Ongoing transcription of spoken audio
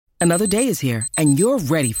Another day is here, and you're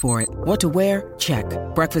ready for it. What to wear? Check.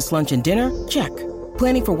 Breakfast, lunch, and dinner? Check.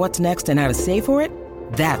 Planning for what's next and how to save for it?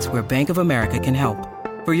 That's where Bank of America can help.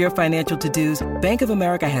 For your financial to-dos, Bank of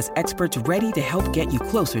America has experts ready to help get you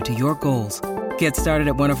closer to your goals. Get started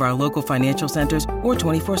at one of our local financial centers or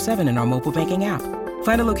 24/7 in our mobile banking app.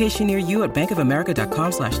 Find a location near you at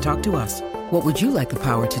bankofamerica.com/talktous. What would you like the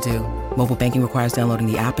power to do? Mobile banking requires downloading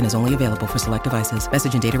the app and is only available for select devices.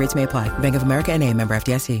 Message and data rates may apply. Bank of America N.A., member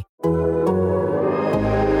FDIC.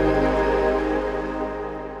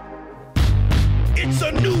 It's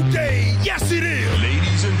a new day. Yes, it is.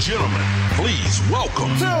 Ladies and gentlemen, please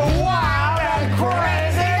welcome to Wild and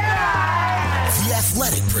Crazy Night. The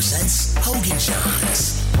Athletic presents Hogan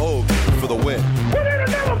Johns. Hogan for the win. Put in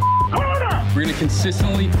another corner. We're going to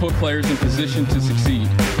consistently put players in position to succeed.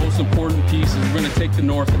 Most important piece is we're going to take the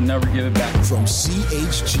North and never give it back. From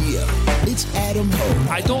CHGO, it's Adam Hogan.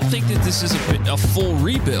 I don't think that this is a full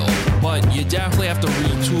rebuild, but you definitely have to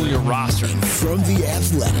retool your roster. And from The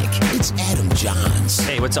Athletic, it's Adam Johns.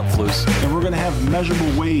 Hey, what's up, Flus? And we're going to have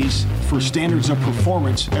measurable ways for standards of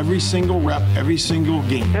performance every single rep, every single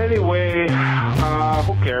game. Anyway,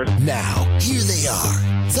 who cares? Now, here they are,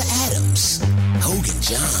 the Adams, Hogan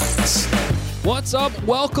Johns. What's up?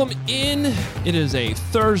 Welcome in. It is a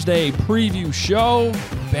Thursday preview show.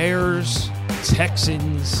 Bears,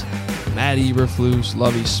 Texans, Matt Eberflus,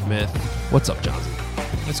 Lovie Smith. What's up, Johnson?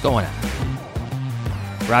 What's going on?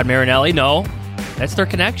 Rod Marinelli? No, that's their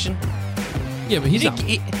connection. Yeah, but he's not.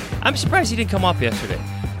 I'm surprised he didn't come up yesterday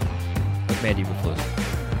with Matt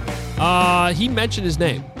Eberflus. He mentioned his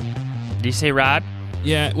name. Did he say Rod?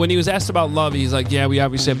 Yeah, when he was asked about Lovie, he's like, yeah, we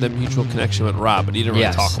obviously have that mutual connection with Rob, but he didn't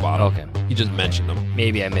really talk about him. Okay. He just mentioned him.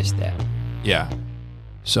 Maybe I missed that. Yeah.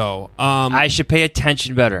 So, I should pay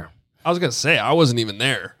attention better. I was going to say, I wasn't even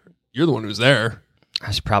there. You're the one who was there. I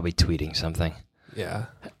was probably tweeting something. Yeah.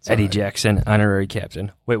 Eddie Jackson, honorary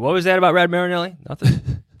captain. Wait, what was that about Rod Marinelli? Nothing.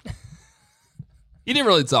 He didn't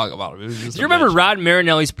really talk about him. It was just Do you remember Rod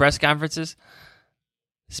Marinelli's press conferences?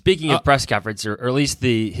 Speaking of press conference, or at least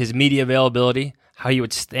his media availability, how he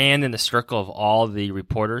would stand in the circle of all the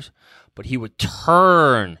reporters, but he would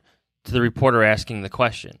turn to the reporter asking the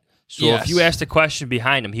question. So if you asked a question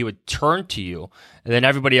behind him, he would turn to you, and then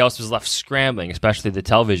everybody else was left scrambling, especially the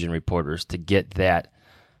television reporters, to get that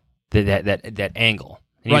angle.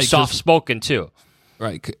 And he's soft-spoken too.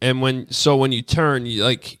 Right. And when you turn, you,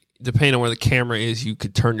 like, depending on where the camera is, you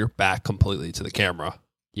could turn your back completely to the camera.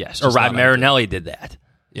 Yes. Or Rod Marinelli did that.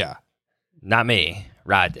 Yeah. Not me.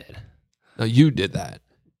 Rod did. No, you did that.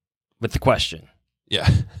 With the question. Yeah.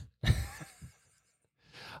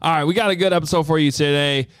 All right, we got a good episode for you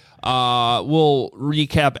today. We'll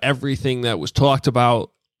recap everything that was talked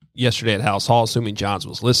about yesterday at House Hall, assuming Johns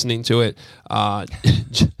was listening to it.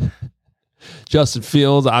 Justin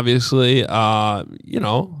Fields, obviously,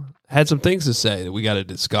 had some things to say that we got to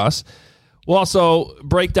discuss. We'll also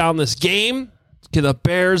break down this game. Can the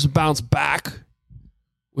Bears bounce back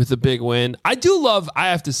with a big win? I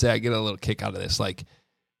have to say, I get a little kick out of this. Like,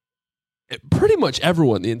 pretty much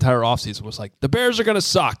everyone the entire offseason was like, the Bears are going to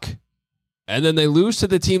suck. And then they lose to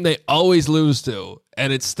the team they always lose to,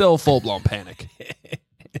 and it's still full-blown panic.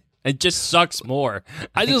 It just sucks more.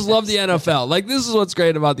 I just love the NFL. Like, this is what's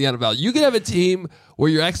great about the NFL. You can have a team where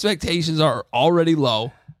your expectations are already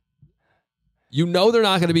low. You know they're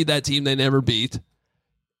not going to beat that team they never beat.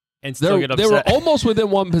 And still get upset. They were almost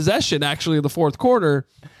within one possession, actually, in the fourth quarter.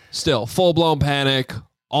 Still, full-blown panic.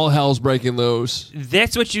 All hell's breaking loose.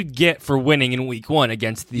 That's what you get for winning in week one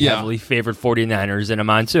against the heavily favored 49ers in a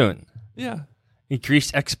monsoon. Yeah.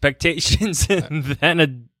 Increased expectations and then a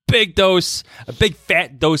big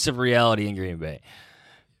fat dose of reality in Green Bay.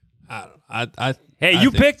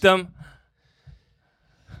 You picked them.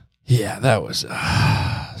 Yeah, that was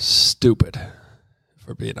stupid,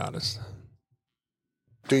 for being honest.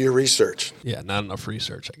 Do your research. Yeah, not enough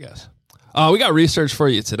research, I guess. We got research for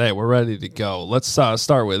you today. We're ready to go. Let's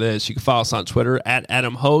start with this. You can follow us on Twitter at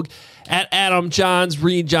Adam Hogue, at Adam Johns.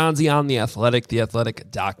 Read Johnsy on The Athletic,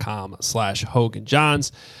 theathletic.com/Hogan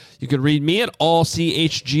Johns. You can read me at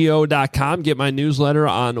allchgo.com. Get my newsletter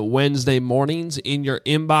on Wednesday mornings in your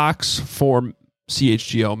inbox for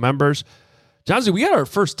CHGO members. Johnsy, we got our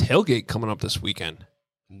first tailgate coming up this weekend.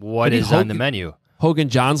 What is on the menu? Hogan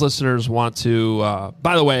Johns listeners want to,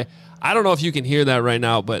 by the way, I don't know if you can hear that right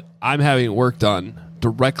now, but I'm having work done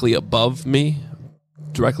directly above me,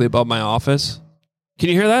 directly above my office. Can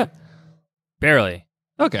you hear that? Barely.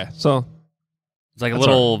 Okay, so It's like a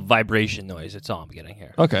little vibration noise. That's all I'm getting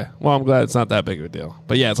here. Okay. Well, I'm glad it's not that big of a deal.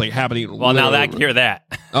 But yeah, it's like happening. Well, now that I can hear that.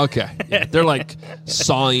 Okay. Yeah. They're like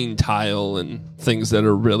sawing tile and things that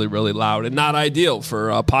are really, really loud and not ideal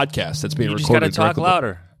for a podcast that's being you recorded. You just got to talk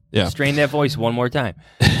louder. Yeah. Strain that voice one more time.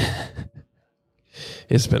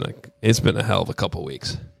 It's been a hell of a couple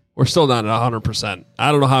weeks. We're still not at 100%.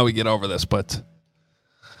 I don't know how we get over this, but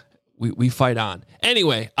we fight on.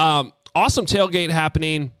 Anyway, awesome tailgate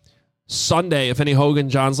happening Sunday. If any Hogan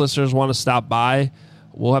Johns listeners want to stop by,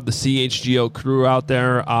 we'll have the CHGO crew out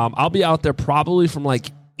there. I'll be out there probably from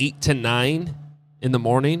like 8 to 9 in the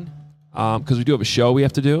morning because we do have a show we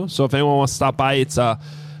have to do. So if anyone wants to stop by, it's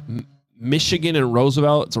Michigan and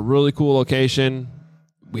Roosevelt. It's a really cool location.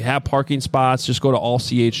 We have parking spots. Just go to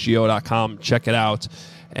allchgo.com, check it out.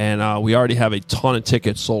 And we already have a ton of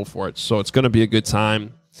tickets sold for it. So it's going to be a good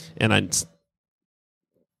time. And I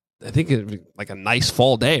think it'd be like a nice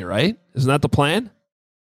fall day, right? Isn't that the plan?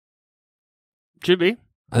 Should be.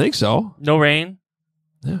 I think so. No rain.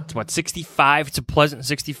 Yeah. It's what, 65? It's a pleasant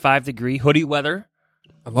 65-degree hoodie weather.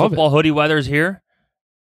 I love Football it. Hoodie weather is here.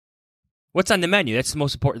 What's on the menu? That's the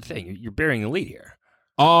most important thing. You're bearing the lead here.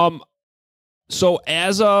 So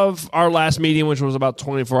as of our last meeting, which was about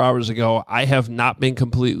 24 hours ago, I have not been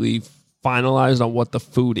completely finalized on what the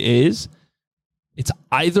food is. It's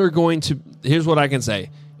either going to, here's what I can say.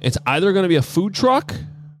 It's either going to be a food truck,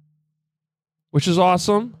 which is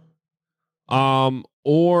awesome,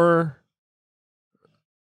 or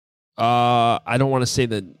I don't want to say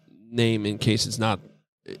the name in case it's not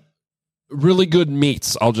really good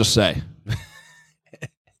meats, I'll just say.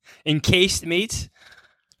 Encased meats?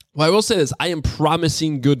 Well, I will say this. I am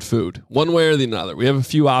promising good food, one way or the other. We have a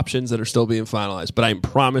few options that are still being finalized, but I am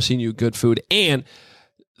promising you good food. And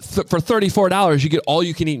for $34, you get all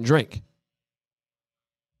you can eat and drink.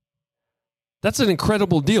 That's an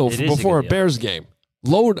incredible deal before a Bears game.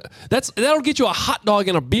 That'll get you a hot dog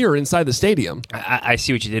and a beer inside the stadium. I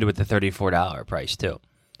see what you did with the $34 price, too.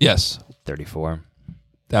 Yes. 34.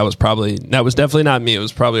 That was definitely not me. It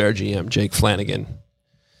was probably our GM, Jake Flanagan.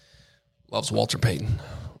 Loves Walter Payton.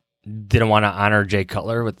 Didn't want to honor Jay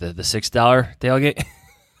Cutler with the $6 tailgate?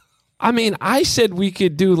 I mean, I said we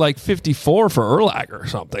could do like 54 for Urlacher or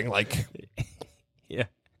something. Like, yeah,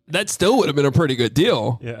 that still would have been a pretty good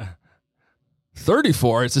deal. Yeah.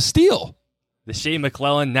 34, it's a steal. The Shane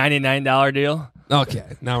McClellan $99 deal? Okay,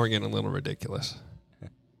 now we're getting a little ridiculous.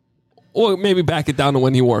 Or maybe back it down to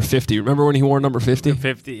when he wore 50. Remember when he wore number 50?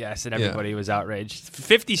 50, yes, and everybody was outraged.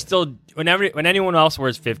 50 still, when anyone else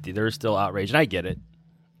wears 50, they're still outraged, and I get it.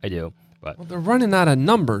 I do. But well, they're running out of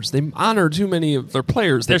numbers. They honor too many of their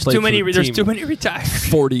players. There's too many retired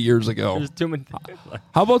 40 years ago. There's too many.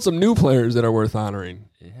 How about some new players that are worth honoring?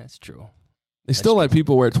 Yeah, that's true. They still let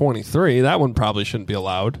people wear 23. That one probably shouldn't be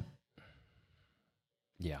allowed.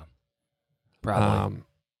 Yeah, probably.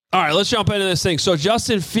 All right, let's jump into this thing. So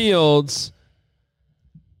Justin Fields,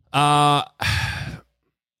 here's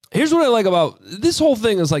what I like about this whole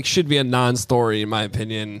thing is like should be a non-story in my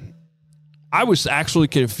opinion. I was actually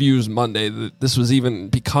confused Monday that this was even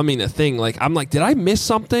becoming a thing. Like, I'm like, did I miss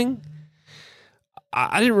something?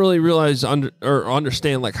 I didn't really realize or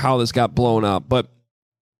understand like how this got blown up. But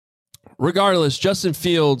regardless, Justin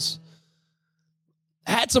Fields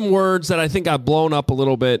had some words that I think got blown up a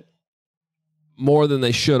little bit more than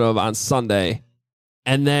they should have on Sunday,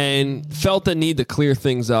 and then felt the need to clear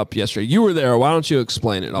things up yesterday. You were there. Why don't you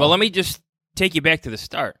explain it all? Well, let me just take you back to the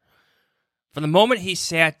start. From the moment he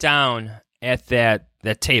sat down at that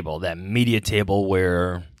table, that media table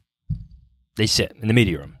where they sit in the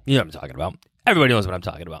media room. You know what I'm talking about. Everybody knows what I'm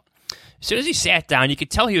talking about. As soon as he sat down, you could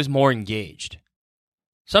tell he was more engaged.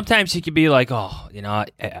 Sometimes he could be like, oh, you know,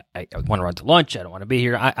 I want to run to lunch. I don't want to be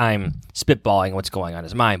here. I'm spitballing what's going on in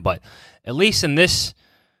his mind. But at least in this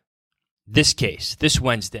case, this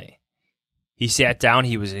Wednesday, he sat down.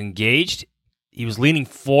 He was engaged. He was leaning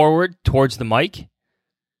forward towards the mic.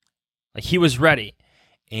 Like he was ready.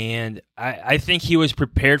 And I think he was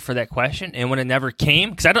prepared for that question. And when it never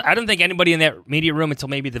came, because I don't think anybody in that media room until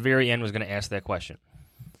maybe the very end was going to ask that question.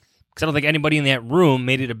 Because I don't think anybody in that room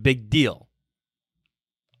made it a big deal.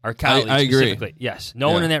 Our colleagues I agree. specifically. Yes.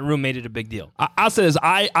 No one in that room made it a big deal. I'll say this.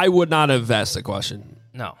 I would not have asked the question.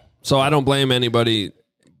 No. So I don't blame anybody.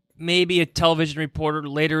 Maybe a television reporter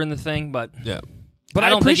later in the thing, but yeah. But I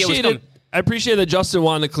don't think it was appreciate it. I appreciate that Justin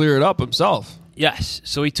wanted to clear it up himself. Yes.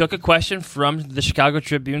 So he took a question from the Chicago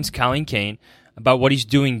Tribune's Colleen Kane about what he's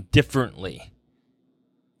doing differently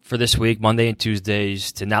for this week, Monday and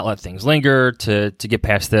Tuesdays, to not let things linger, to get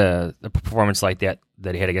past the performance like that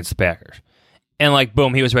he had against the Packers. And like,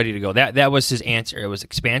 boom, he was ready to go. That was his answer. It was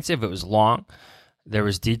expansive. It was long. There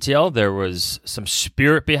was detail. There was some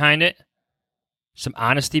spirit behind it, some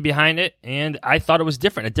honesty behind it, and I thought it was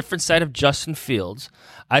different. A different side of Justin Fields.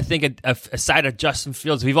 I think a side of Justin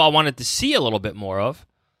Fields we've all wanted to see a little bit more of.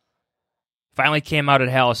 Finally came out at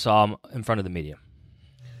Halissaw in front of the media.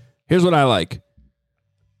 Here's what I like.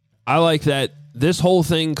 I like that this whole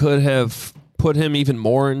thing could have put him even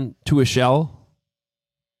more into a shell.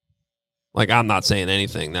 Like, I'm not saying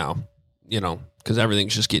anything now, because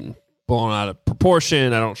everything's just getting blown out of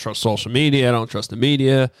proportion. I don't trust social media. I don't trust the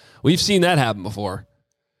media. We've seen that happen before.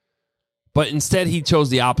 But instead, he chose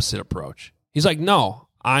the opposite approach. He's like, no,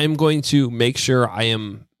 I'm going to make sure I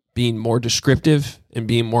am being more descriptive and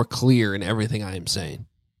being more clear in everything I am saying.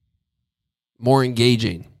 More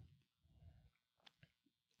engaging.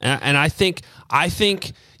 And I think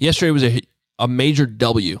yesterday was a major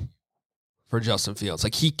W for Justin Fields.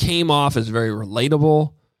 Like, he came off as very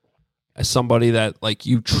relatable, as somebody that like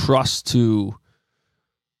you trust to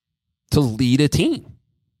lead a team.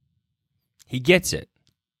 He gets it.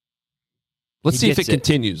 Let's see if it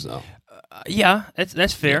continues, though. Yeah,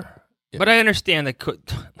 that's fair. Yeah. But I understand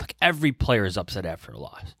that every player is upset after a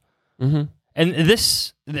loss. Mm-hmm. And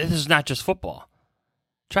this is not just football.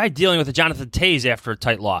 Try dealing with a Jonathan Taze after a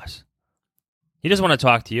tight loss. He doesn't want to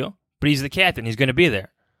talk to you, but he's the captain. He's going to be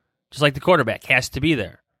there. Just like the quarterback has to be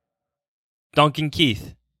there. Duncan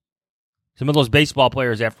Keith. Some of those baseball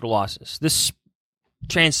players after losses. This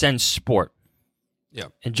transcends sport. Yeah.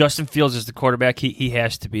 And Justin Fields is the quarterback. He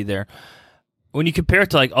has to be there. When you compare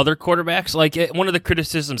it to like other quarterbacks, like one of the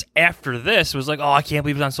criticisms after this was like, oh, I can't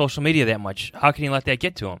believe he's on social media that much. How can you let that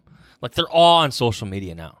get to him? Like, they're all on social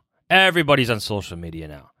media now. Everybody's on social media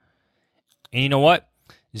now. And you know what?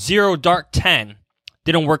 0 Dark 10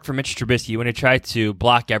 didn't work for Mitch Trubisky when he tried to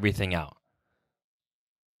block everything out.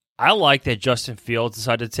 I like that Justin Fields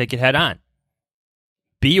decided to take it head on.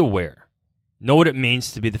 Be aware. Know what it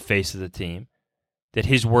means to be the face of the team. That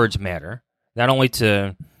his words matter. Not only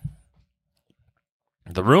to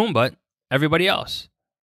the room, but everybody else.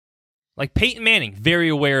 Like Peyton Manning, very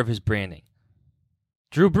aware of his branding.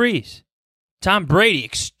 Drew Brees. Tom Brady,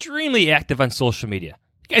 extremely active on social media.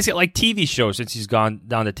 The guy's got like TV shows since he's gone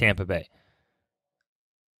down to Tampa Bay.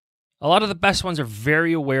 A lot of the best ones are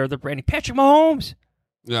very aware of their branding. Patrick Mahomes.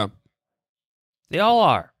 Yeah. They all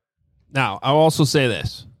are. Now, I'll also say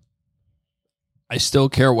this. I still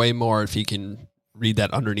care way more if he can read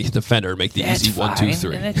that underneath defender and make the easy 1, 2,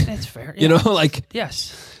 3. And that's fair. Yeah.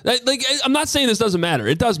 Yes. Like, I'm not saying this doesn't matter.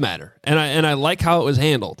 It does matter. And I like how it was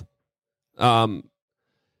handled.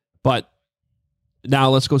 But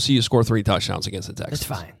now let's go see you score 3 touchdowns against the Texans.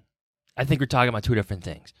 That's fine. I think we're talking about 2 different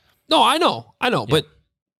things. No, I know, yeah. But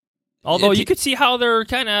although you could see how they're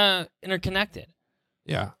kind of interconnected.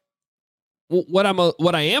 Yeah. Well,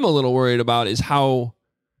 what I am a little worried about is how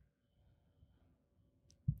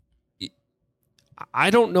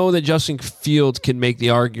I don't know that Justin Fields can make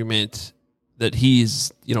the argument that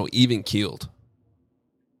he's, even keeled.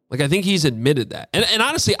 Like, I think he's admitted that. And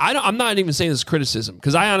honestly, I'm not even saying this criticism,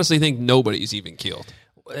 because I honestly think nobody's even keeled.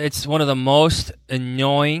 It's one of the most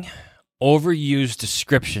annoying, overused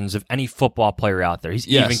descriptions of any football player out there. He's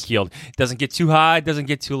even keeled. Doesn't get too high, doesn't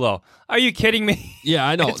get too low. Are you kidding me? Yeah,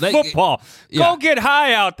 I know. It's football. Yeah. Go get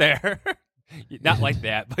high out there. Not like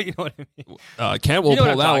that, but you know what I mean. Kent will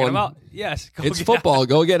pull that one. About? Yes. It's football.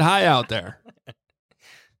 Go get high out there.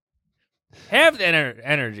 Have that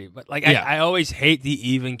energy, but I always hate the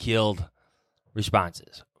even-keeled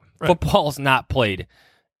responses. Right. Football's not played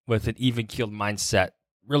with an even-keeled mindset,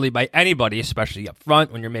 really, by anybody, especially up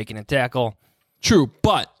front when you're making a tackle. True,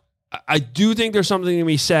 but I do think there's something to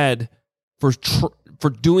be said for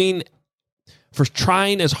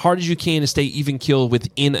trying as hard as you can to stay even-keeled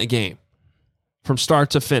within a game, from start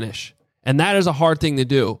to finish, and that is a hard thing to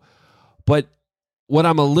do. But what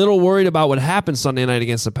I'm a little worried about what happened Sunday night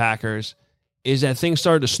against the Packers is that things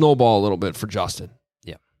started to snowball a little bit for Justin.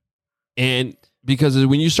 Yeah. And because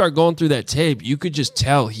when you start going through that tape, you could just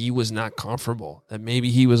tell he was not comfortable, that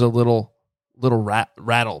maybe he was a little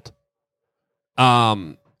rattled.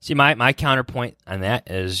 See, my counterpoint on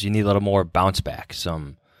that is you need a little more bounce back,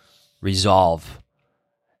 some resolve.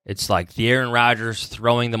 It's like the Aaron Rodgers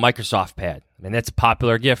throwing the Microsoft pad. I mean, that's a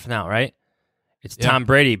popular gift now, right? It's Tom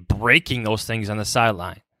Brady breaking those things on the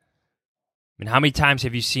sideline. I mean, how many times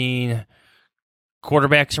have you seen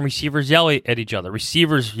quarterbacks and receivers yell at each other,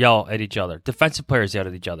 receivers yell at each other, defensive players yell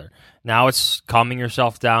at each other? Now it's calming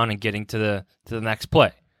yourself down and getting to the next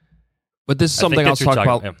play. But this is something I'll talk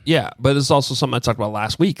about. Yeah, but this is also something I talked about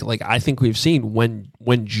last week. Like, I think we've seen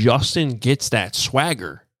when Justin gets that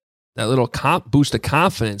swagger, that little boost of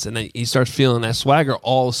confidence, and then he starts feeling that swagger,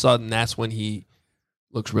 all of a sudden that's when he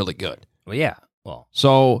looks really good. Well, yeah. Well,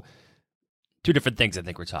 So, two different things I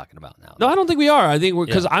think we're talking about now. no, I don't think we are. I think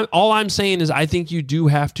because all I'm saying is I think you do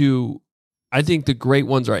have to. I think the great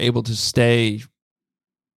ones are able to stay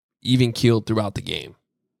even keeled throughout the game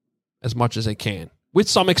as much as they can, with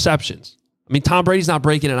some exceptions. I mean, Tom Brady's not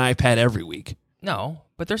breaking an iPad every week. No,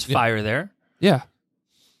 but there's fire there. Yeah.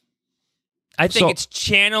 I think it's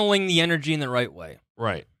channeling the energy in the right way.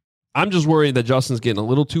 Right. I'm just worried that Justin's getting a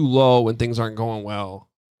little too low when things aren't going well.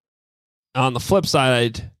 On the flip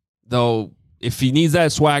side, though, if he needs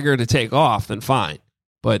that swagger to take off, then fine.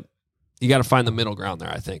 But you got to find the middle ground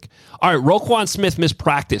there, I think. All right, Roquan Smith missed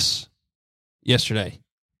practice yesterday.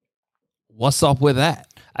 What's up with that?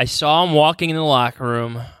 I saw him walking in the locker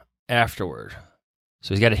room afterward.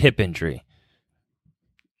 So he's got a hip injury.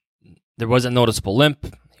 There was a noticeable limp.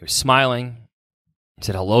 He was smiling. He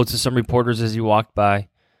said hello to some reporters as he walked by.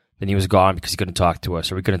 Then he was gone because he couldn't talk to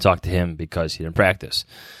us, or we couldn't talk to him because he didn't practice.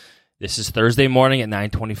 This is Thursday morning at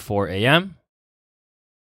 9:24 a.m.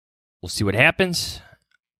 We'll see what happens.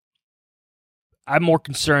 I'm more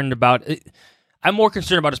concerned about his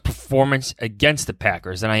performance against the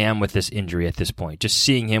Packers than I am with this injury at this point. Just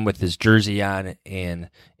seeing him with his jersey on and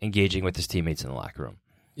engaging with his teammates in the locker room.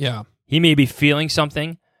 Yeah. He may be feeling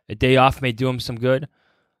something. A day off may do him some good,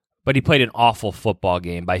 but he played an awful football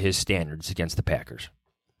game by his standards against the Packers.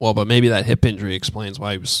 Well, but maybe that hip injury explains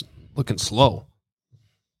why he was looking slow.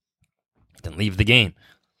 Didn't leave the game.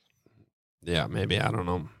 Yeah, maybe. I don't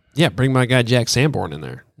know. Yeah, bring my guy Jack Sanborn in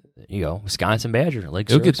there. There you go. Wisconsin Badger.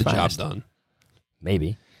 He'll get the job done.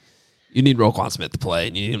 Maybe. You need Roquan Smith to play,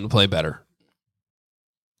 and you need him to play better.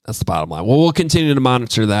 That's the bottom line. Well, we'll continue to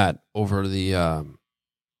monitor that over the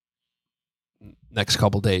next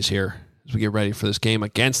couple days here as we get ready for this game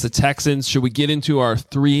against the Texans. Should we get into our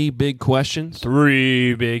 3 big questions?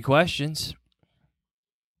 3 big questions.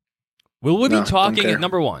 Will we be talking at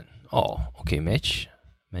number 1? Oh, okay, Mitch.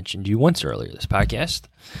 Mentioned you once earlier this podcast.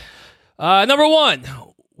 Number 1.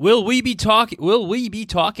 Will we be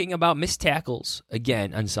talking about missed tackles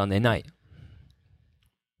again on Sunday night?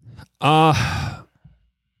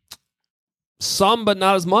 Some, but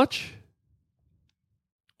not as much.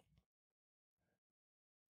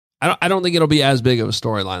 I don't think it'll be as big of a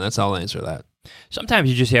storyline. That's how I'll answer that. Sometimes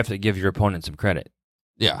you just have to give your opponent some credit.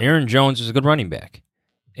 Yeah. Aaron Jones is a good running back.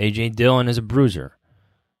 A.J. Dillon is a bruiser.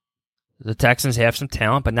 The Texans have some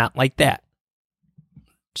talent, but not like that.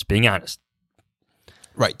 Just being honest.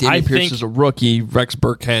 Right. Dameon Pierce is a rookie. Rex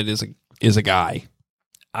Burkhead is a guy.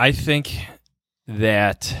 I think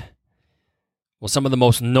that some of the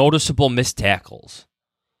most noticeable missed tackles.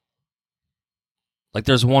 Like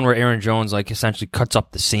there's one where Aaron Jones essentially cuts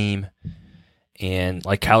up the seam, and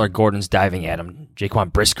Kyler Gordon's diving at him,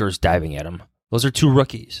 Jaquan Brisker's diving at him. Those are 2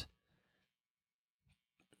 rookies.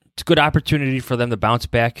 It's a good opportunity for them to bounce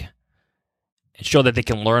back and show that they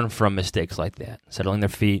can learn from mistakes like that. Settling their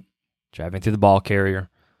feet, driving through the ball carrier.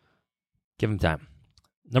 Give them time.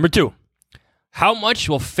 Number 2, how much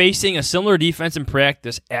will facing a similar defense in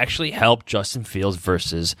practice actually help Justin Fields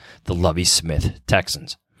versus the Lovie Smith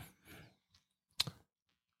Texans?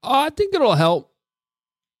 I think it'll help.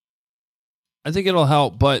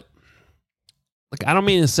 But I don't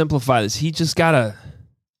mean to simplify this. He just gotta.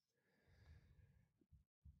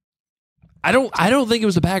 I don't think it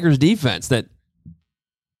was the Packers defense that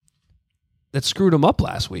screwed him up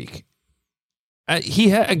last week. You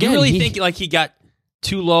really think he got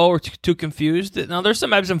too low or too confused? Now there's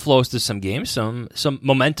some ebbs and flows to some games. Some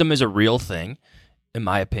momentum is a real thing, in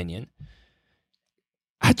my opinion.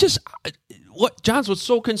 What's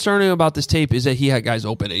so concerning about this tape is that he had guys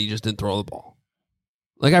open and he just didn't throw the ball.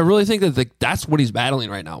 I really think that that's what he's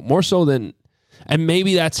battling right now, more so than, and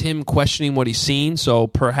maybe that's him questioning what he's seen. So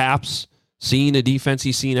perhaps seeing a defense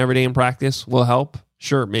he's seen every day in practice will help.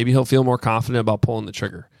 Sure, maybe he'll feel more confident about pulling the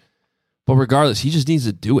trigger. But regardless, he just needs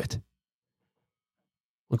to do it.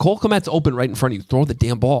 When Cole Kmet's open right in front of you, throw the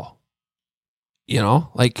damn ball.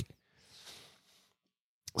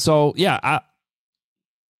 So yeah,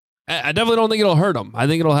 I definitely don't think it'll hurt him. I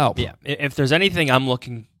think it'll help. Yeah, if there's anything I'm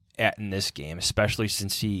looking at in this game, especially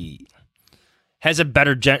since he has a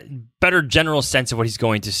better general sense of what he's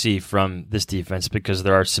going to see from this defense, because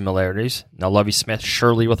there are similarities. Now, Lovie Smith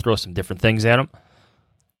surely will throw some different things at him.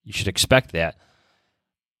 You should expect that.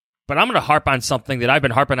 But I'm going to harp on something that I've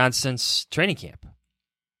been harping on since training camp.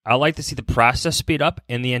 I like to see the process speed up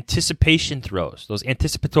and the anticipation throws, those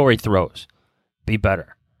anticipatory throws, be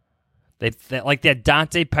better. Like that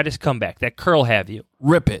Dante Pettis comeback, that curl have you.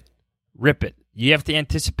 Rip it. You have to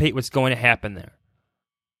anticipate what's going to happen there.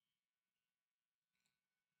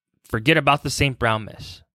 Forget about the St. Brown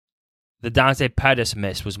miss. The Dante Pettis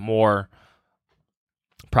miss was more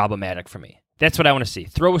problematic for me. That's what I want to see.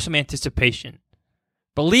 Throw some anticipation.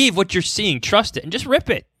 Believe what you're seeing. Trust it. And just rip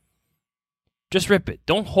it. Just rip it.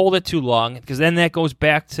 Don't hold it too long, because then that goes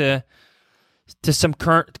back to some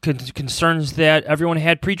current concerns that everyone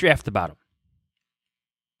had pre-draft about him.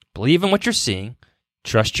 Believe in what you're seeing.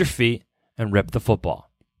 Trust your feet and rip the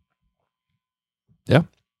football. Yeah.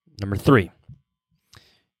 Number 3.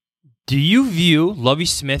 Do you view Lovie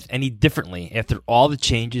Smith any differently after all the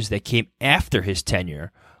changes that came after his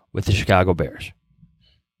tenure with the Chicago Bears?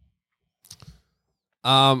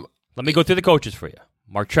 Let me go through the coaches for you.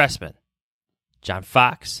 Mark Trestman, John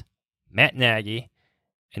Fox, Matt Nagy,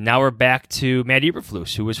 and now we're back to Matt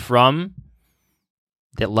Eberflus, who was from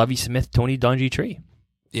that Lovie Smith, Tony Dungy tree.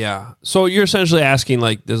 Yeah. So you're essentially asking,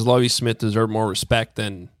 like, does Lovie Smith deserve more respect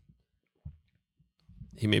than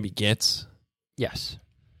he maybe gets? Yes.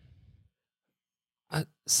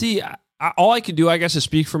 See, all I can do, I guess, is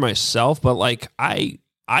speak for myself, but, like, I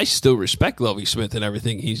still respect Lovie Smith and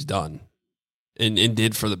everything he's done and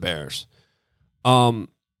did for the Bears. The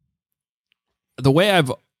way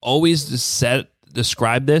I've always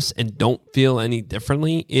described this and don't feel any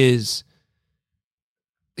differently is,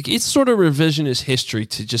 like, it's sort of revisionist history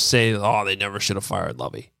to just say, oh, they never should have fired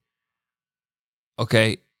Lovie.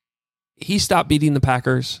 Okay. He stopped beating the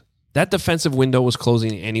Packers. That defensive window was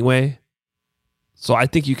closing anyway. So I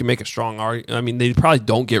think you can make a strong argument. I mean, they probably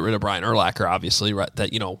don't get rid of Brian Urlacher, obviously, right?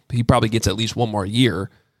 That, he probably gets at least one more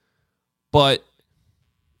year. But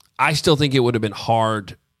I still think it would have been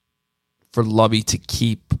hard for Lovie to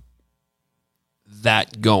keep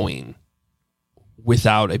that going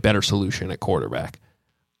without a better solution at quarterback.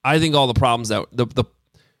 I think all the problems that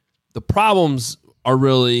the problems are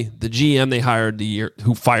really the GM they hired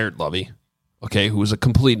who fired Lovie, okay, who was a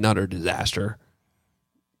complete and utter disaster,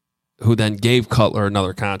 who then gave Cutler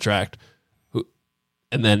another contract,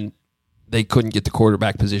 and then they couldn't get the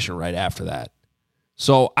quarterback position right after that.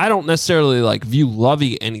 So I don't necessarily view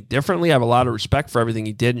Lovie any differently. I have a lot of respect for everything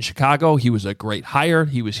he did in Chicago. He was a great hire.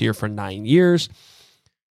 He was here for 9 years.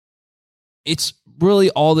 It's really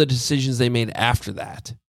all the decisions they made after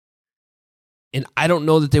that. And I don't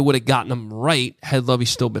know that they would have gotten them right had Lovie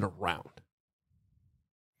still been around.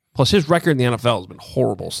 Plus, his record in the NFL has been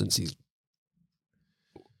horrible since he's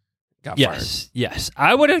got fired. Yes.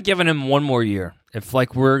 I would have given him one more year. If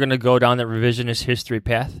we're going to go down that revisionist history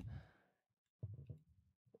path.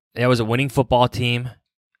 That was a winning football team,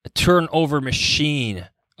 a turnover machine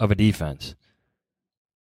of a defense.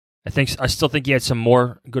 I still think he had some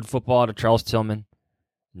more good football out of Charles Tillman.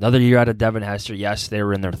 Another year out of Devin Hester. Yes, they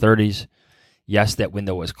were in their 30s. Yes, that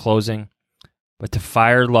window was closing. But to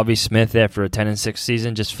fire Lovie Smith after a 10-6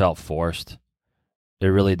 season just felt forced. It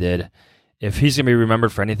really did. If he's going to be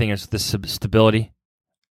remembered for anything, it's the stability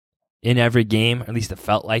in every game. At least it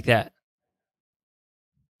felt like that.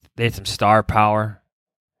 They had some star power.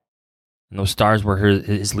 And those stars were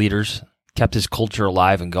his leaders, kept his culture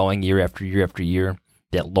alive and going year after year after year.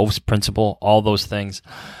 That Loaf's principle, all those things.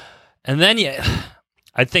 And then,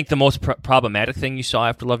 I think the most problematic thing you saw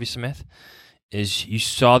after Lovie Smith is you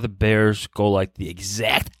saw the Bears go like the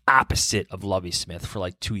exact opposite of Lovie Smith for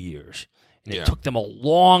 2 years. And it took them a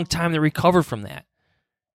long time to recover from that.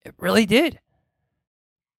 It really did.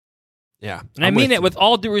 Yeah. And I mean it with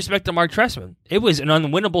all due respect to Mark Trestman. It was an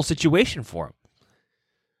unwinnable situation for him.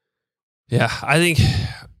 Yeah, I think,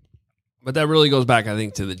 but that really goes back, I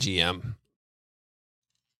think, to the GM.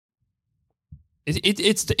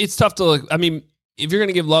 It's tough to look. I mean, if you're going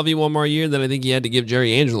to give Lovie one more year, then I think you had to give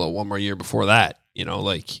Jerry Angelo one more year before that.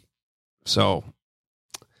 So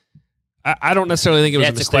I don't necessarily think it was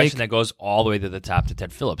a mistake. That's a question that goes all the way to the top to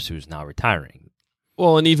Ted Phillips, who's now retiring.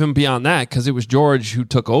 Well, and even beyond that, because it was George who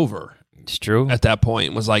took over. It's true. At that point,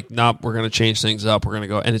 and was like, nope, we're going to change things up. We're going to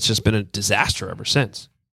go. And it's just been a disaster ever since.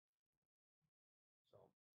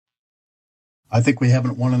 I think we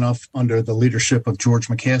haven't won enough under the leadership of George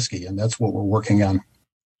McCaskey, and that's what we're working on.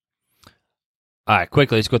 All right,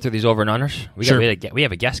 quickly, let's go through these over and unders. We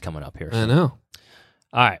have a guest coming up here. So. I know.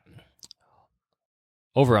 All right.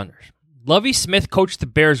 Over unders. Lovie Smith coached the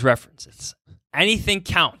Bears references. Anything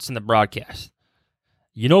counts in the broadcast.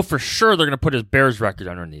 For sure they're going to put his Bears record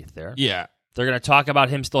underneath there. Yeah. They're going to talk about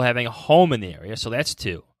him still having a home in the area, so that's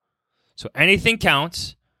 2. So anything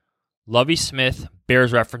counts. Lovie Smith,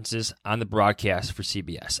 Bears references on the broadcast for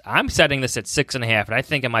CBS. I'm setting this at 6.5, and I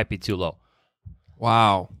think it might be too low.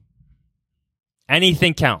 Wow.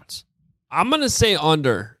 Anything counts. I'm going to say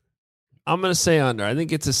under. I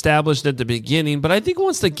think it's established at the beginning, but I think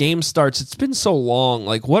once the game starts, it's been so long.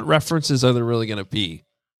 What references are there really going to be?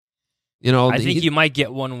 I think you might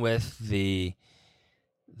get one with the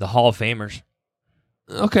Hall of Famers.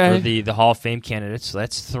 Okay. Or the Hall of Fame candidates, so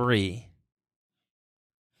that's 3.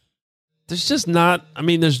 There's just not. I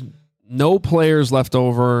mean, there's no players left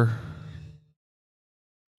over.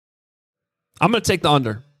 I'm going to take the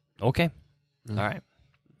under. Okay. All right.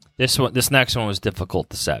 This next one was difficult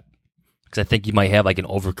to set because I think you might have like an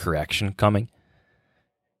overcorrection coming.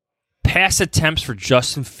 Pass attempts for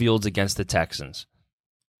Justin Fields against the Texans.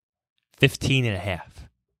 15.5.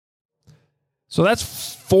 So that's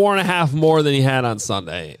 4.5 more than he had on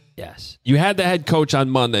Sunday. Yes. You had the head coach on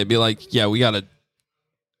Monday be like, yeah, we got to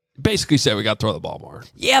basically say we got to throw the ball more.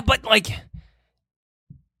 Yeah, but like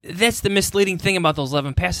that's the misleading thing about those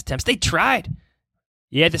 11 pass attempts. They tried.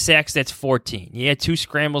 You had the sacks, that's 14. You had 2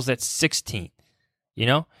 scrambles, that's 16. You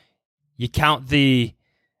know? You count the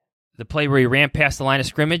play where he ran past the line of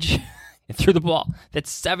scrimmage and threw the ball,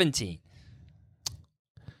 that's 17.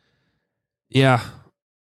 Yeah.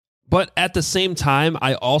 But at the same time,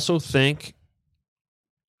 I also think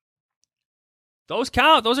those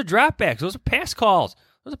count. Those are dropbacks. Those are pass calls.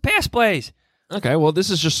 Those are pass plays. Okay, well, this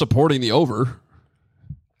is just supporting the over.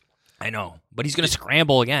 I know, but he's going to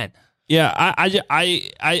scramble again. Yeah,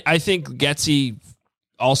 I think Getsy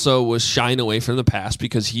also was shying away from the pass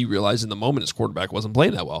because he realized in the moment his quarterback wasn't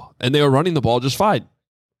playing that well, and they were running the ball just fine.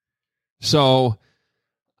 So,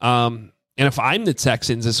 and if I'm the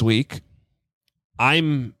Texans this week,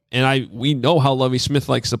 we know how Lovie Smith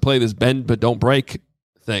likes to play this bend but don't break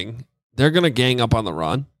thing. They're going to gang up on the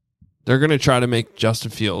run. They're going to try to make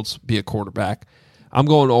Justin Fields be a quarterback. I'm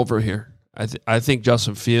going over here. I think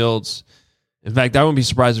Justin Fields. In fact, I wouldn't be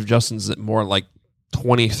surprised if Justin's more like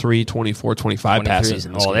 23, 24, 25 passes.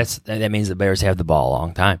 Oh, that means the Bears have the ball a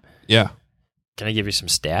long time. Yeah. Can I give you some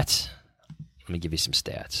stats? Let me give you some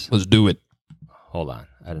stats. Let's do it. Hold on.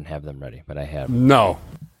 I didn't have them ready, but I have. No.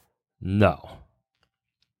 Don't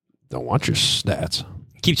want your stats.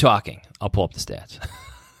 Keep talking. I'll pull up the stats.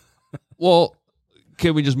 Well,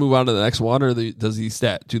 can we just move on to the next one, or does these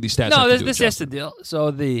stats? No, this is the deal.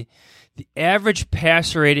 So the average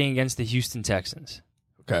passer rating against the Houston Texans.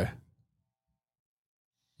 Okay.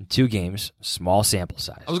 In 2 games, small sample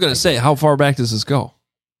size. I was going to say, how far back does this go?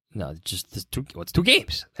 No, just it's 2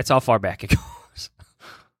 games. That's how far back it goes.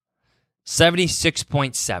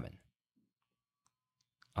 76.7.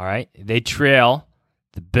 All right. They trail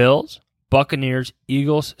the Bills, Buccaneers,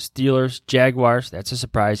 Eagles, Steelers, Jaguars, that's a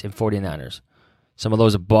surprise, and 49ers. Some of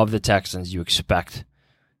those above the Texans you expect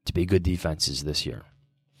to be good defenses this year.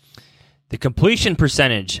 The completion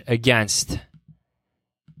percentage against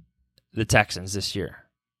the Texans this year,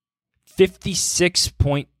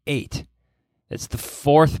 56.8. That's the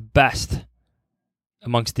 4th best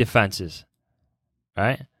amongst defenses. All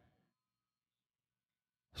right?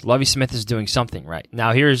 So Lovie Smith is doing something right.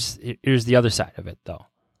 Now, here's the other side of it, though.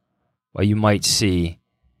 Well, you might see,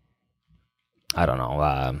 I don't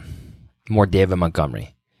know, more David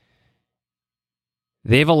Montgomery.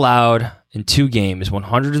 They've allowed in 2 games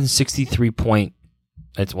 163 point.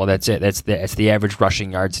 That's it. That's the average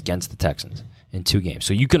rushing yards against the Texans in 2 games.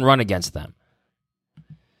 So you can run against them.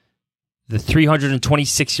 The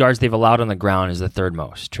 326 yards they've allowed on the ground is the 3rd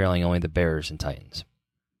most, trailing only the Bears and Titans.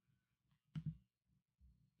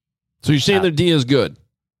 So you're saying their D is good?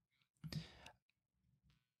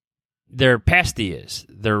 Their pass D is.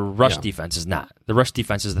 Their rush defense is not. The rush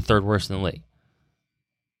defense is the 3rd worst in the league.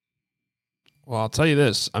 Well, I'll tell you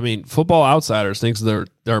this. I mean, Football Outsiders thinks they're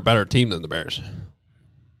a better team than the Bears.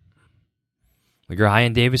 Well, you're high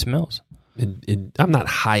on Davis Mills. I'm not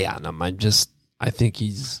high on him. I think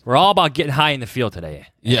he's... We're all about getting high in the field today.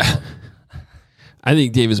 Yeah. I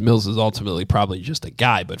think Davis Mills is ultimately probably just a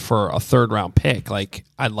guy, but for a 3rd-round pick, like,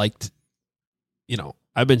 I'd like to,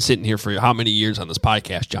 I've been sitting here for how many years on this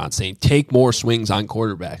podcast, John, saying take more swings on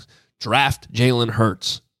quarterbacks. Draft Jalen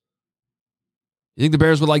Hurts. You think the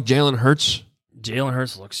Bears would like Jalen Hurts? Jalen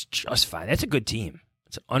Hurts looks just fine. That's a good team.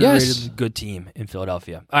 It's an underrated good team in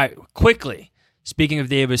Philadelphia. All right, quickly. Speaking of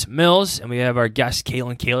Davis Mills, and we have our guest,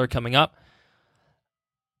 Kalen Kaler, coming up.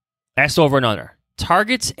 That's over and under.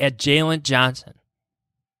 Targets at Jalen Johnson.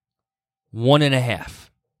 1.5.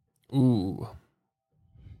 Ooh.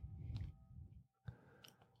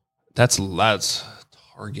 That's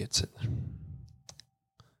targets.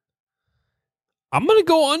 I'm going to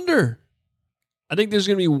go under. I think there's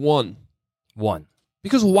going to be 1. 1.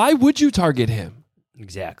 Because why would you target him?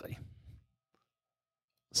 Exactly.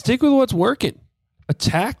 Stick with what's working.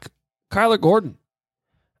 Attack Kyler Gordon.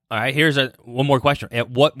 All right, here's one more question. At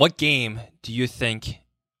what game do you think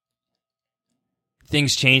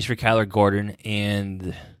things change for Kyler Gordon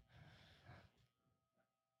and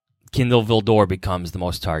Kindle Vildor becomes the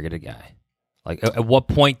most targeted guy? Like, at what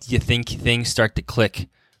point do you think things start to click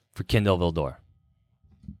for Kindle Vildor?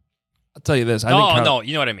 I'll tell you this. No,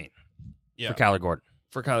 you know what I mean. Yeah. For Kyler Gordon.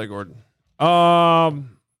 For Kyler Gordon.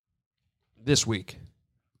 This week.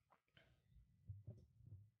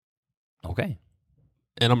 Okay.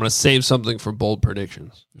 And I'm going to save something for bold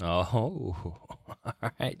predictions. Oh,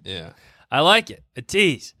 all right. Yeah. I like it. A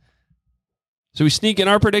tease. So we sneak in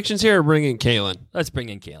our predictions here or bring in Kalen? Let's bring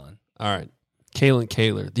in Kalen. All right. Kalen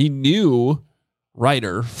Kaler, the new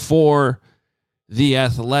writer for The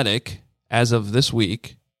Athletic as of this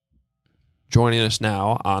week, joining us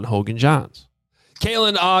now on Hogan Johns.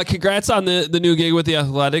 Kalen, congrats on the new gig with The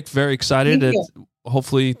Athletic. Very excited.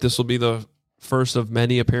 Hopefully this will be the first of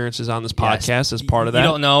many appearanries on this podcast as part of that. You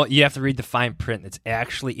don't know. You have to read the fine print that's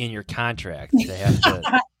actually in your contract. They have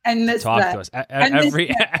to talk to us.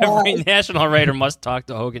 Every national writer must talk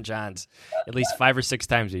to Hogan Johns at least 5 or 6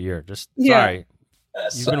 times a year. Sorry.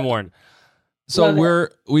 You've been warned. So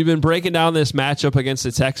we've been breaking down this matchup against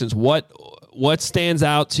the Texans. What stands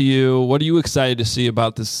out to you? What are you excited to see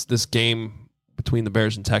about this game between the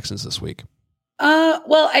Bears and Texans this week?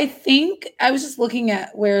 Well, I think I was just looking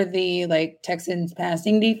at where the Texans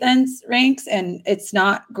passing defense ranks, and it's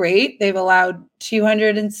not great. They've allowed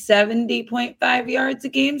 270.5 yards a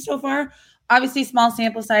game so far. Obviously, small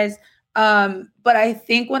sample size. But I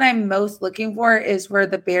think what I'm most looking for is for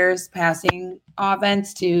the Bears passing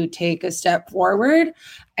offense to take a step forward.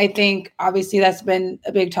 I think obviously that's been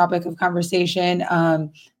a big topic of conversation.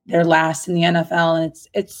 They're last in the NFL, and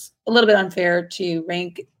it's a little bit unfair to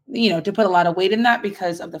rank, to put a lot of weight in that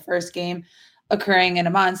because of the first game occurring in a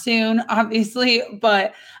monsoon, obviously.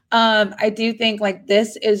 But I do think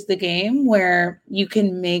this is the game where you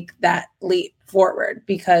can make that leap forward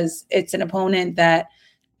because it's an opponent that,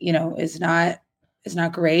 is not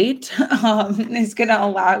great. It's going to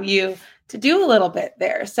allow you to do a little bit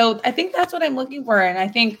there. So I think that's what I'm looking for. And I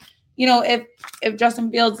think, if Justin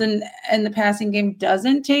Fields and the passing game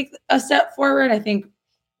doesn't take a step forward, I think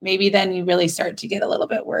maybe then you really start to get a little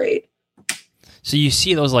bit worried. So you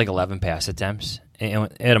see those 11 pass attempts,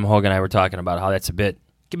 and Adam Hogan and I were talking about how that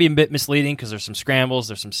can be a bit misleading because there's some scrambles,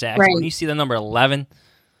 there's some sacks. Right. When you see the number 11,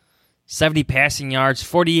 70 passing yards,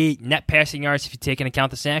 48 net passing yards if you take into account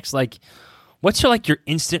the sacks, what's your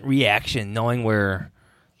instant reaction knowing where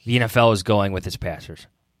the NFL is going with its passers?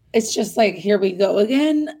 It's just here we go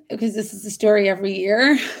again, because this is the story every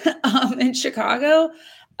year in Chicago.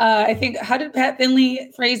 I think, how did Pat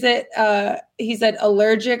Finley phrase it? He said,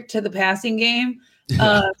 allergic to the passing game.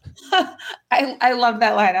 I love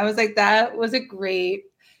that line. I was like, that was a great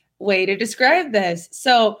way to describe this.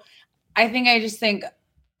 So I just think,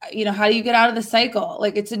 how do you get out of the cycle?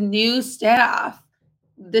 It's a new staff.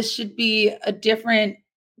 This should be a different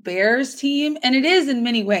Bears team. And it is in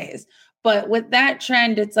many ways. But with that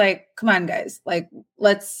trend, it's come on, guys,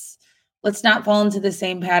 let's not fall into the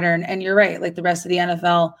same pattern. And you're right. The rest of the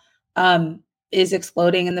NFL is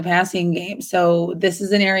exploding in the passing game. So this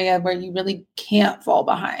is an area where you really can't fall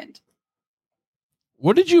behind.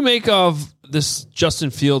 What did you make of this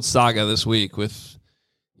Justin Fields saga this week with,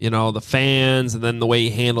 the fans and then the way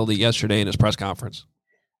he handled it yesterday in his press conference?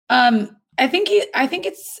 I think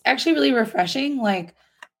it's actually really refreshing.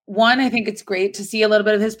 One, I think it's great to see a little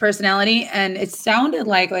bit of his personality. And it sounded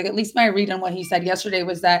like at least my read on what he said yesterday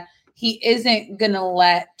was that he isn't going to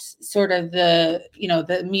let sort of the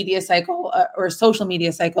media cycle or social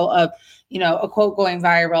media cycle of, a quote going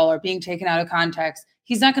viral or being taken out of context.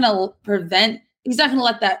 He's not going to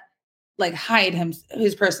let that hide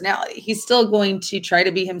his personality. He's still going to try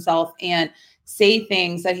to be himself and say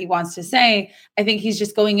things that he wants to say. I think he's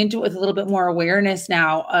just going into it with a little bit more awareness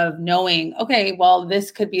now of knowing, okay, well, this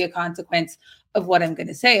could be a consequence of what I'm going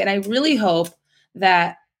to say. And I really hope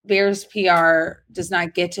that Bears PR does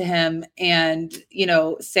not get to him and,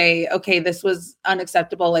 say, okay, this was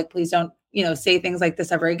unacceptable. Please don't, say things like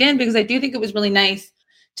this ever again, because I do think it was really nice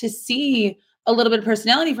to see a little bit of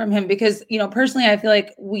personality from him because, personally, I feel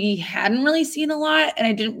like we hadn't really seen a lot and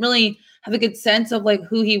I didn't really have a good sense of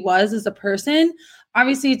who he was as a person.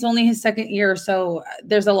 Obviously it's only his second year. So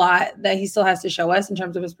there's a lot that he still has to show us in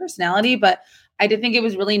terms of his personality, but I did think it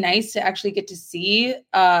was really nice to actually get to see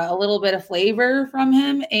a little bit of flavor from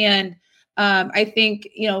him. And I think,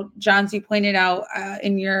 Johns, you pointed out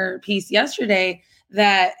in your piece yesterday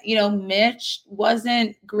that, Mitch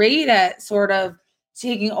wasn't great at sort of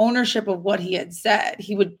taking ownership of what he had said.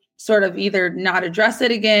 He would sort of either not address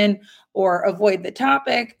it again or avoid the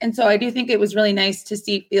topic. And so I do think it was really nice to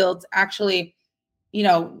see Fields actually,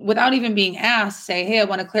 without even being asked, say, hey, I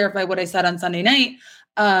want to clarify what I said on Sunday night,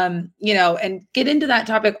 and get into that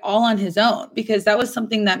topic all on his own, because that was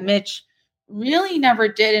something that Mitch really never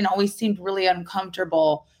did and always seemed really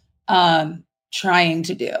uncomfortable trying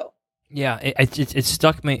to do. Yeah, it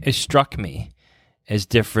struck me as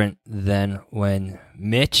different than when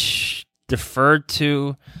Mitch deferred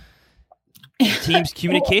to the team's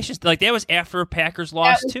communications. Like that was after a Packers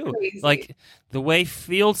loss too. Crazy. Like the way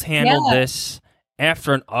Fields handled this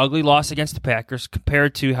after an ugly loss against the Packers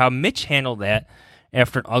compared to how Mitch handled that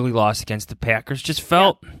after an ugly loss against the Packers just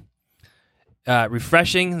felt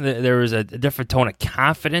refreshing. There was a different tone of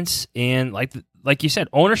confidence and like you said,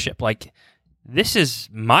 ownership. Like this is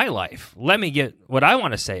my life. Let me get what I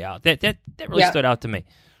want to say out. That really stood out to me.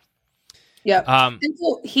 Yep. And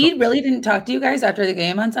so he really didn't talk to you guys after the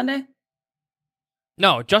game on Sunday?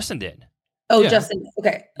 No, Justin did. Oh, Justin.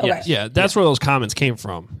 Okay. Yes. Yeah, that's where those comments came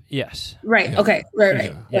from. Yes. Right. Okay.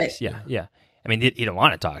 Right. Yes. Yeah. I mean, he don't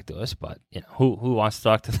want to talk to us, but who wants to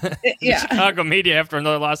talk to the Chicago media after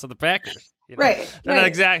another loss of the Packers? Right. They're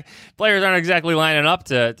not players aren't exactly lining up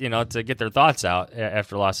to to get their thoughts out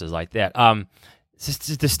after losses like that.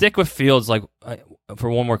 To stick with Fields, like for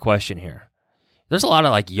one more question here, there's a lot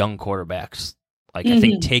of like young quarterbacks, like I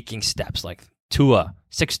think taking steps, like Tua,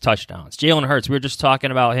 6 touchdowns. Jalen Hurts, we were just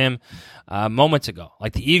talking about him moments ago.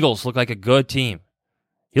 Like the Eagles look like a good team.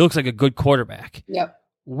 He looks like a good quarterback. Yep.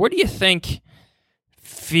 Where do you think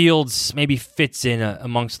Fields maybe fits in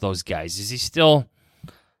amongst those guys? Is he still,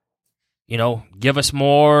 give us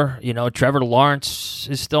more? Trevor Lawrence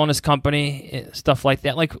is still in his company, stuff like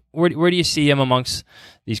that. Like, where do you see him amongst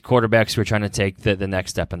these quarterbacks who are trying to take the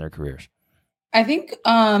next step in their careers? I think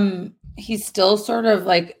he's still sort of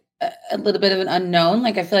like a little bit of an unknown.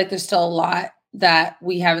 Like, I feel like there's still a lot that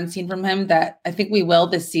we haven't seen from him that I think we will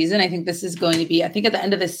this season. I think this is going to be, I think at the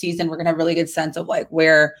end of this season, we're going to have a really good sense of like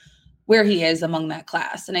where he is among that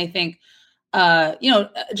class. And I think,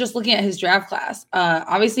 just looking at his draft class,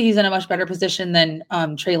 obviously he's in a much better position than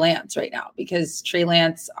Trey Lance right now, because Trey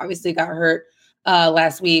Lance obviously got hurt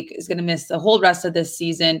last week, is going to miss the whole rest of this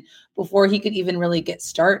season before he could even really get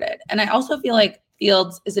started. And I also feel like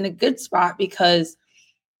Fields is in a good spot because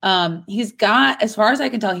he's got, as far as I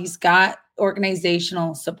can tell, he's got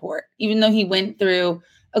organizational support. Even though he went through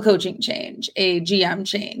a coaching change, a GM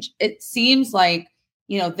change, it seems like,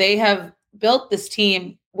 they have built this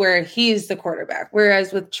team where he's the quarterback.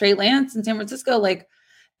 Whereas with Trey Lance in San Francisco, like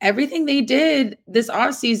everything they did this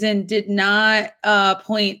offseason did not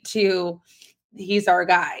point to he's our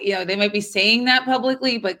guy. They might be saying that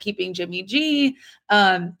publicly, but keeping Jimmy G.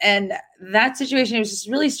 And that situation was just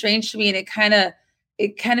really strange to me. And it kind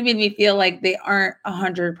of made me feel like they aren't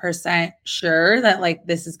 100% sure that like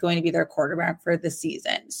this is going to be their quarterback for the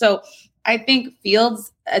season. So I think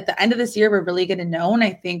Fields at the end of this year, we're really going to know. And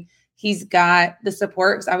I think he's got the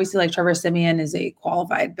support, because obviously like Trevor Siemian is a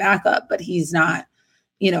qualified backup, but he's not,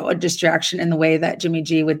 a distraction in the way that Jimmy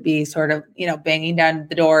G would be sort of, banging down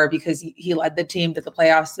the door because he led the team to the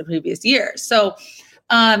playoffs the previous year. So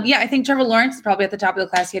I think Trevor Lawrence is probably at the top of the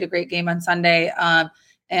class. He had a great game on Sunday.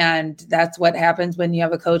 And that's what happens when you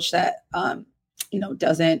have a coach that,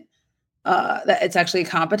 doesn't, that it's actually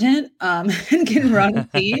competent and can run a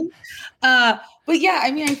team. But yeah,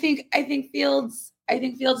 I mean, I think Fields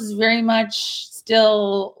is very much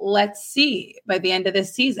still, let's see by the end of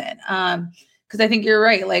this season. Because I think you're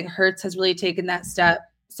right. Like Hurts has really taken that step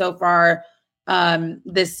so far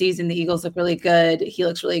this season. The Eagles look really good. He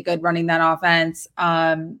looks really good running that offense.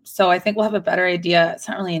 So I think we'll have a better idea. It's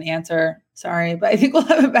not really an answer. Sorry, but I think we'll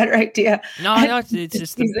have a better idea. No, it's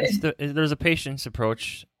just there's a patience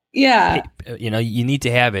approach. Yeah. You need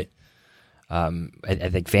to have it. I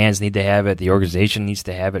think fans need to have it. The organization needs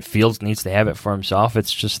to have it. Fields needs to have it for himself.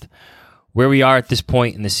 It's just where we are at this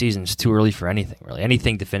point in the season. It's too early for anything, really.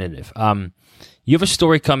 Anything definitive. You have a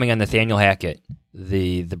story coming on Nathaniel Hackett,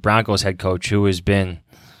 the Broncos head coach, who has been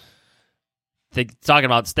talking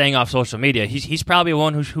about staying off social media. He's probably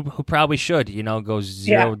one who probably should, go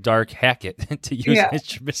zero dark Hackett, to use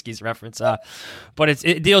Mitch Trubisky's reference. But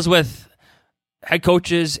it deals with head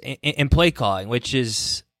coaches and play calling, which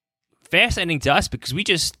is fascinating to us because we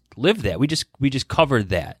just lived that. We just covered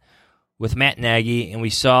that with Matt Nagy, and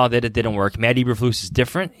we saw that it didn't work. Matt Eberflus is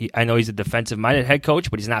different. I know he's a defensive-minded head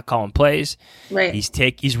coach, but he's not calling plays. Right.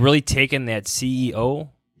 He's really taken that CEO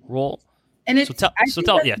role. And tell us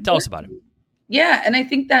about him. Yeah, and I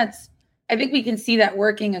think we can see that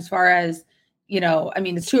working as far as,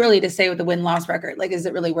 it's too early to say with the win-loss record. Like, is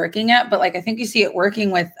it really working yet? But like, I think you see it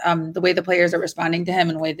working with the way the players are responding to him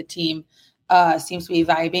and the way the team seems to be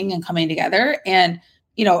vibing and coming together. And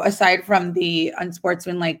aside from the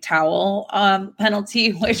unsportsmanlike towel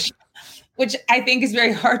penalty, which I think is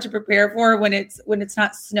very hard to prepare for when it's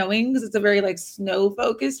not snowing, because it's a very like snow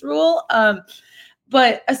focused rule.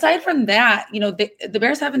 But aside from that, the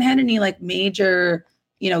Bears haven't had any like major,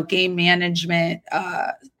 game management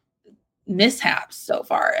mishaps so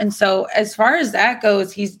far. And so as far as that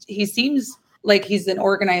goes, he seems like he's an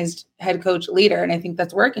organized head coach leader, and I think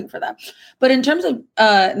that's working for them. But in terms of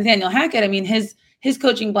Nathaniel Hackett, I mean, his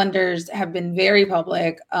coaching blunders have been very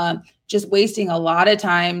public, just wasting a lot of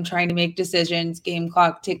time trying to make decisions, game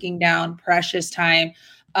clock ticking down, precious time,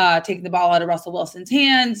 taking the ball out of Russell Wilson's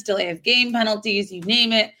hands, delay of game penalties, you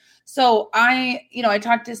name it. So I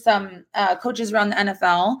talked to some coaches around the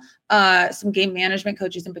NFL, some game management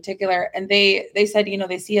coaches in particular, and they said,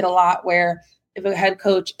 they see it a lot where if a head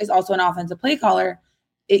coach is also an offensive play caller,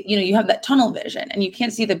 you have that tunnel vision and you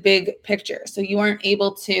can't see the big picture. So you aren't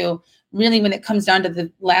able to really, when it comes down to the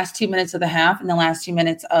last 2 minutes of the half and the last 2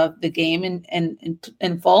 minutes of the game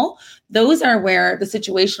in full, those are where the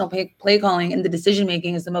situational play calling and the decision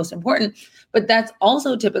making is the most important. But that's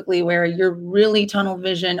also typically where you're really tunnel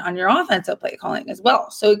vision on your offensive play calling as well.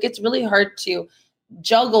 So it gets really hard to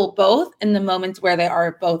juggle both in the moments where they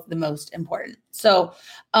are both the most important. So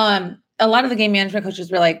a lot of the game management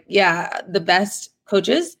coaches were like, yeah, the best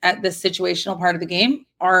coaches at this situational part of the game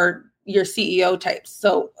are your CEO types.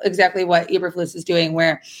 So exactly what Eberflus is doing,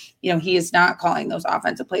 where, he is not calling those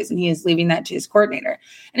offensive plays and he is leaving that to his coordinator.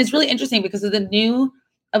 And it's really interesting because of the new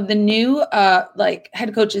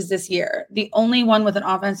head coaches this year, the only one with an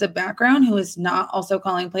offensive background who is not also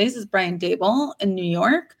calling plays is Brian Daboll in New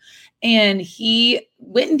York. And he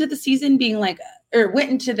went into the season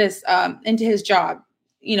into his job,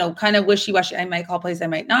 kind of wishy-washy. I might call plays, I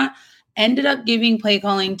might not. Ended up giving play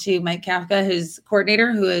calling to Mike Kafka, his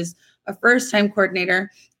coordinator, who is a first-time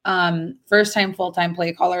coordinator, first-time full-time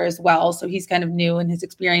play caller as well. So he's kind of new in his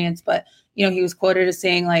experience, but he was quoted as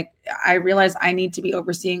saying, like, I realize I need to be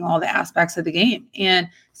overseeing all the aspects of the game. And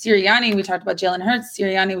Sirianni, we talked about Jalen Hurts,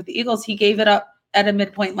 Sirianni with the Eagles, he gave it up at a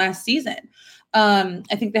midpoint last season. I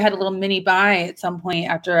think they had a little mini bye at some point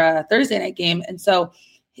after a Thursday night game. And so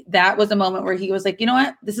that was a moment where he was like, you know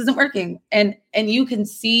what, this isn't working. And you can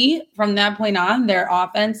see from that point on, their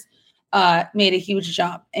offense made a huge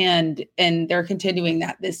jump, and they're continuing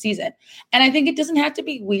that this season. And I think it doesn't have to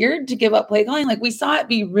be weird to give up play calling. Like we saw it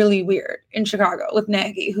be really weird in Chicago with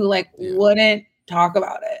Nagy, who wouldn't talk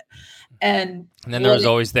about it. And then there was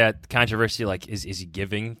always that controversy, like, is he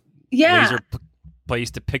giving laser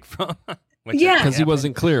plays to pick from? Because he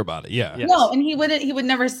wasn't clear about it. Yeah. Yes. No, and he would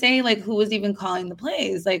never say like who was even calling the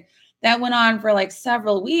plays. Like that went on for like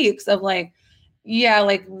several weeks of like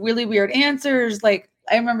really weird answers. Like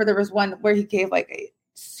I remember there was one where he gave like a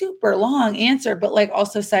super long answer, but like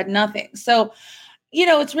also said nothing. So,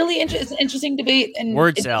 it's really it's an interesting debate and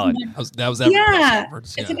word salad. That was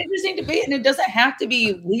it's an interesting debate, and it doesn't have to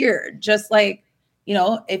be weird. Just like,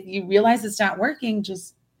 if you realize it's not working,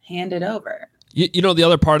 just hand it over. The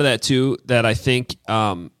other part of that too that I think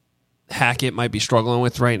Hackett might be struggling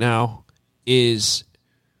with right now is,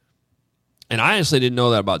 and I honestly didn't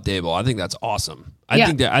know that about Daboll. I think that's awesome. I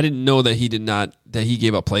think that I didn't know that he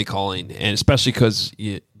gave up play calling, and especially because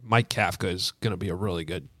Mike Kafka is going to be a really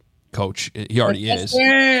good coach. He already is.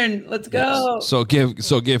 Let's go. Yes.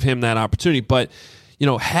 So give him that opportunity. But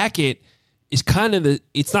Hackett is kind of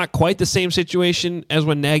it's not quite the same situation as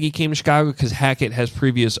when Nagy came to Chicago, because Hackett has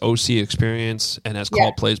previous OC experience and has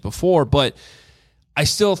called plays before, but I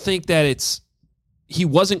still think that he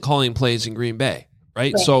wasn't calling plays in Green Bay,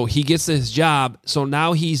 right? So he gets his job, so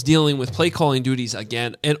now he's dealing with play calling duties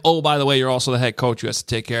again, and oh, by the way, you're also the head coach who has to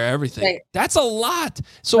take care of everything. Right. That's a lot.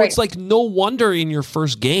 So it's like no wonder in your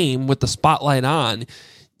first game with the spotlight on,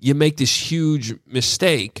 you make this huge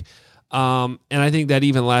mistake. And I think that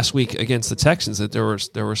even last week against the Texans, that there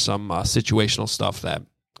was some situational stuff that,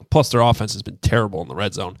 plus their offense has been terrible in the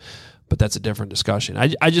red zone, but that's a different discussion.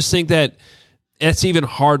 I just think that it's even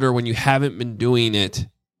harder when you haven't been doing it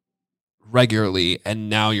regularly, and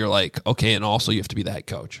now you're like, okay, and also you have to be the head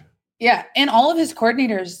coach. Yeah, and all of his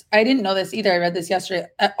coordinators, I didn't know this either, I read this yesterday,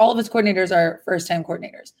 all of his coordinators are first-time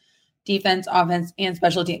coordinators, defense, offense, and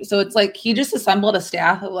special teams. So it's like he just assembled a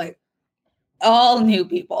staff of like all new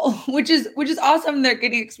people, which is awesome. They're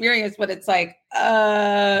getting experience, but it's like,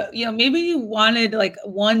 maybe you wanted like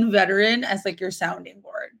one veteran as like your sounding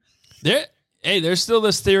board. There's still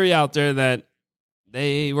this theory out there that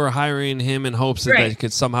they were hiring him in hopes that they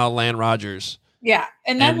could somehow land Rodgers. Yeah.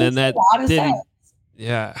 And that makes a lot of sense.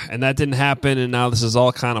 Yeah. And that didn't happen. And now this is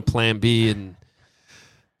all kind of plan B, and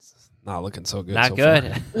it's not looking so good. Not good.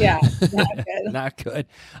 Far. Yeah. Not good. Not good.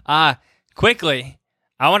 Quickly,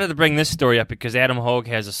 I wanted to bring this story up because Adam Hogue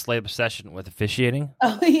has a slight obsession with officiating.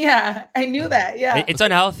 Oh, yeah. I knew that. Yeah. It's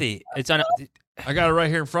unhealthy. I got it right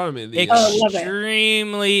here in front of me.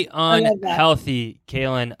 Extremely unhealthy.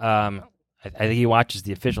 Kalen, I think he watches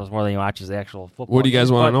the officials more than he watches the actual football. What do you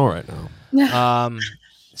guys want to know right now?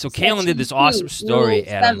 So Kalen did this awesome story,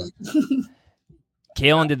 Adam.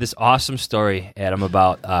 Kalen did this awesome story, Adam,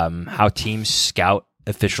 about how teams scout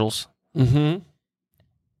officials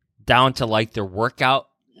down to like their workout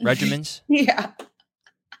regimens. Yeah.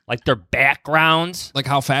 Like their backgrounds. Like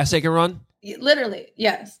how fast they can run? Literally,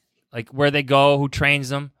 yes. Like where they go, who trains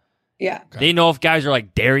them. Yeah. Okay. They know if guys are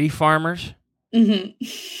like dairy farmers. Mm-hmm.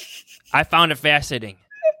 I found it fascinating.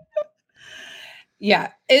 Yeah.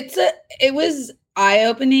 It was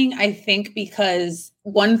eye-opening, I think, because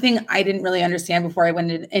one thing I didn't really understand before I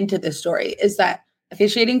went into this story is that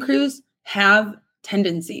officiating crews have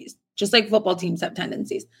tendencies, just like football teams have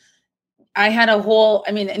tendencies. I had a whole,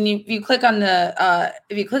 and if you click on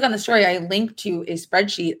the story, I linked to a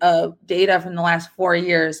spreadsheet of data from the last 4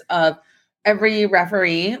 years of every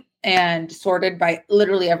referee and sorted by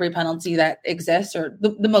literally every penalty that exists, or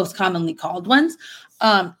the most commonly called ones.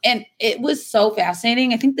 And it was so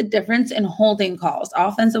fascinating. I think the difference in holding calls,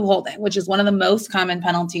 offensive holding, which is one of the most common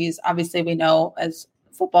penalties, obviously we know as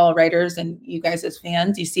football writers and you guys as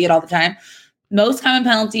fans, you see it all the time. Most common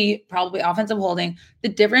penalty, probably offensive holding. The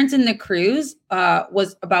difference in the crews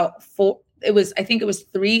was about 4. I think it was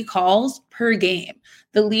 3 calls per game.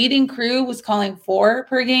 The leading crew was calling 4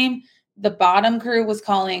 per game. The bottom crew was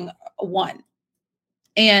calling 1.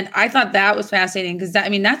 And I thought that was fascinating because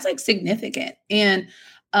that's like significant. And,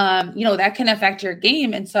 that can affect your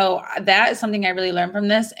game. And so that is something I really learned from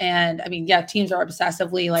this. And teams are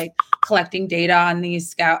obsessively like collecting data on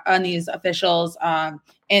these officials.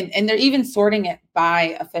 And they're even sorting it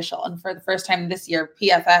by official. And for the first time this year,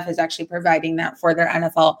 PFF is actually providing that for their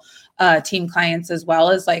NFL team clients, as well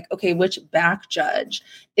as like, okay, which back judge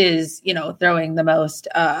is, throwing the most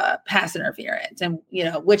pass interference, and,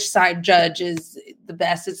 which side judge is the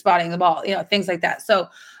best at spotting the ball, things like that. So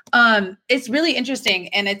it's really interesting.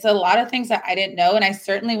 And it's a lot of things that I didn't know. And I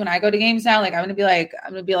certainly, when I go to games now, like I'm going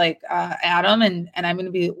to be like Adam, and I'm going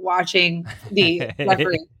to be watching the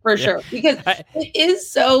referee for sure, because it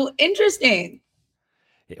is so interesting.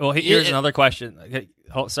 Well, here's another question.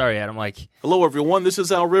 Oh, sorry, Adam. Hello, everyone. This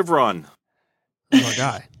is Al Riveron. Oh, my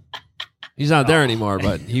God. He's not there anymore,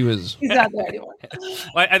 but he was. He's not there anymore.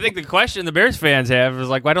 Well, I think the question the Bears fans have is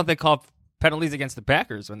like, why don't they call penalties against the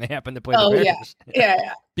Packers when they happen to play the Bears?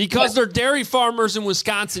 Yeah. Because they're dairy farmers in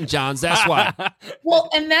Wisconsin, Johns. That's why. Well,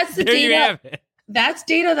 and that's the there data. You have it. That's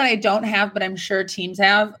data that I don't have, but I'm sure teams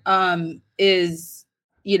have. Is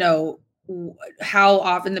how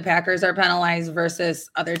often the Packers are penalized versus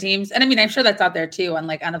other teams. And I'm sure that's out there too on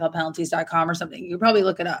like NFLpenalties.com or something. You probably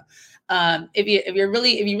look it up. If you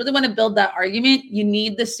really want to build that argument, you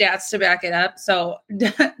need the stats to back it up. So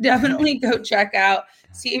definitely go check out,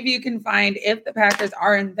 see if you can find if the Packers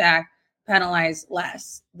are in fact penalized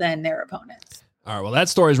less than their opponents. All right, well, that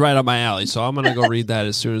story's right up my alley, so I'm going to go read that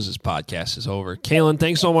as soon as this podcast is over. Kaylin,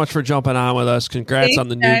 thanks so much for jumping on with us. Congrats on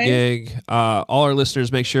the new gig. All our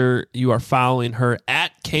listeners, make sure you are following her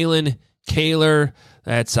at Kaylin Kahler.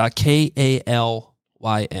 That's KalynKahler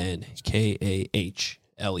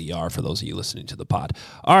for those of you listening to the pod.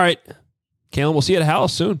 All right, Kaylin, we'll see you at Hal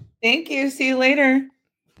soon. Thank you. See you later.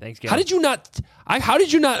 Thanks, Kaylin. How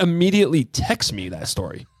did you not immediately text me that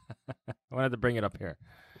story? I wanted to bring it up here.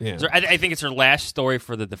 Yeah. I think it's her last story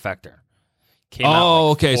for The Defector. Came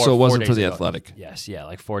out okay, so it wasn't for The Athletic. Yes,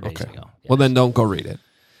 yeah, 4 days ago. Yes. Well, then don't go read it.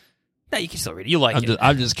 No, you can still read it. You like it.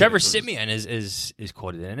 I'm just Trevor Siemian is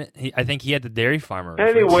quoted in it. I think he had the dairy farmer.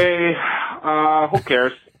 Anyway, who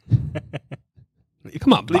cares?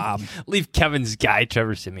 Come on, Bob. Leave Kevin's guy,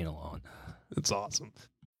 Trevor Siemian, alone. It's awesome.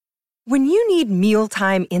 When you need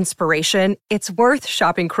mealtime inspiration, it's worth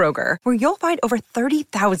shopping Kroger, where you'll find over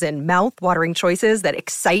 30,000 mouth-watering choices that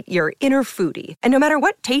excite your inner foodie. And no matter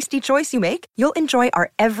what tasty choice you make, you'll enjoy our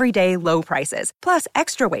everyday low prices, plus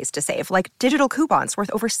extra ways to save, like digital coupons worth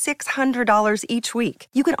over $600 each week.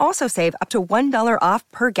 You can also save up to $1 off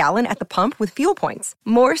per gallon at the pump with fuel points.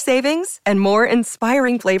 More savings and more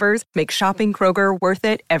inspiring flavors make shopping Kroger worth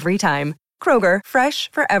it every time. Kroger, fresh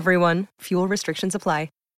for everyone. Fuel restrictions apply.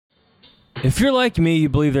 If you're like me, you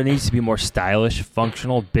believe there needs to be more stylish,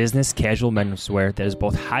 functional, business casual menswear that is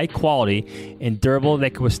both high quality and durable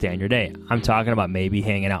that can withstand your day. I'm talking about maybe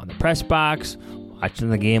hanging out in the press box,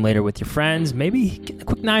 watching the game later with your friends, maybe getting a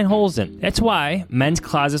quick 9 holes in. That's why men's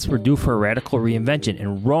closets were due for a radical reinvention,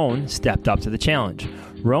 and Rhone stepped up to the challenge.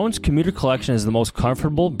 Rhone's Commuter Collection is the most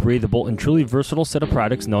comfortable, breathable, and truly versatile set of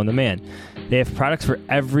products known to man. They have products for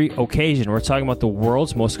every occasion. We're talking about the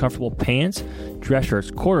world's most comfortable pants, dress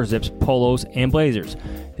shirts, quarter zips, polos, and blazers.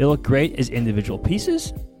 They They look great as individual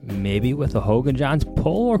pieces, maybe with a Hogan Johns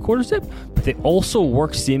polo or quarter zip, but they also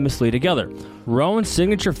work seamlessly together. Rowan's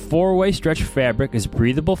signature 4-way stretch fabric is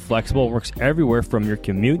breathable, flexible, works everywhere from your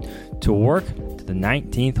commute to work to the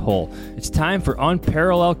 19th hole. It's time for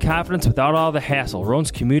unparalleled confidence without all the hassle. Rowan's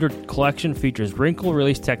commuter collection features wrinkle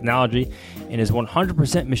release technology and is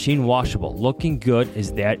 100% machine washable. Looking good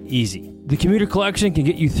is that easy. The commuter collection can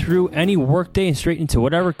get you through any workday and straight into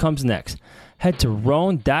whatever comes next. Head to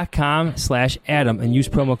rowan.com/Adam and use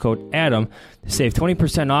promo code Adam to save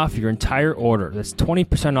 20% off your entire order. That's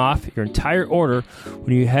 20% off your entire order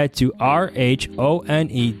when you head to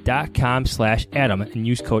RHONE.com/Adam and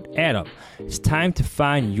use code Adam. It's time to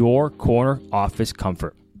find your corner office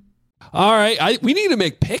comfort. All right, we need to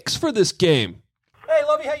make picks for this game. Hey,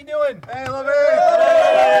 Lovey, how you doing? Hey, Lovey.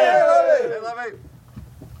 Hey, Lovey.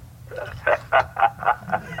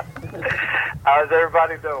 How's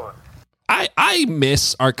everybody doing? I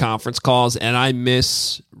miss our conference calls, and I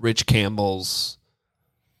miss Rich Campbell's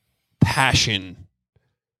passion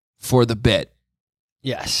for the bit.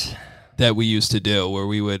 Yes. That we used to do, where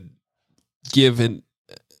we would give an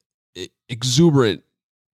exuberant,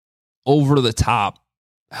 over-the-top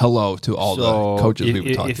hello to all the coaches we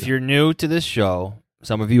were talking to. If you're new to this show,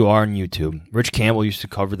 some of you are on YouTube. Rich Campbell used to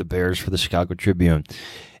cover the Bears for the Chicago Tribune.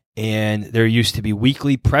 And there used to be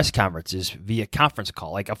weekly press conferences via conference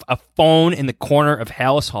call, like a phone in the corner of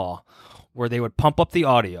Hallis Hall where they would pump up the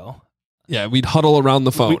audio. Yeah, we'd huddle around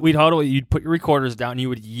the phone. We'd huddle. You'd put your recorders down. And you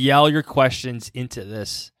would yell your questions into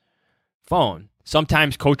this phone.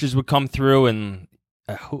 Sometimes coaches would come through, and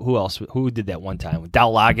who else? Who did that one time?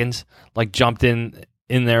 Dal Loggins jumped in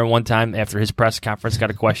there one time after his press conference,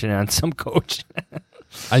 got a question on some coach.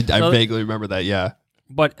 I vaguely remember that, yeah.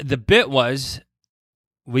 But the bit was,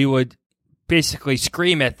 we would basically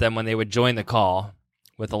scream at them when they would join the call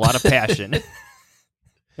with a lot of passion.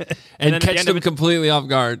 and catch them completely off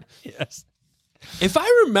guard. Yes. If I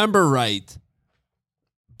remember right,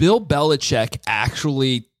 Bill Belichick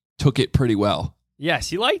actually took it pretty well. Yes,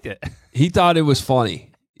 he liked it. He thought it was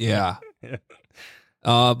funny. Yeah.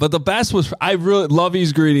 But the best was,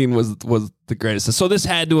 Lovey's greeting was the greatest. So this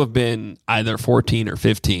had to have been either 14 or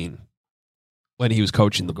 15. When he was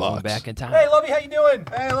coaching the Bucs. Going back in time. Hey, Lovey, how you doing?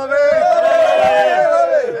 Hey, Lovey.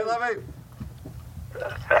 Hey, Lovey.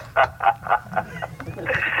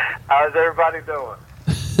 How's everybody doing?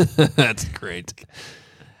 That's great.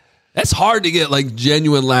 That's hard to get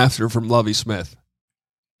genuine laughter from Lovey Smith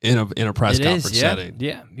in a press conference setting.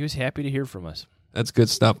 Yeah, he was happy to hear from us. That's good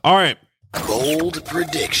stuff. All right. Bold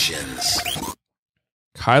predictions.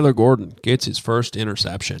 Kyler Gordon gets his first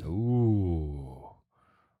interception. Ooh.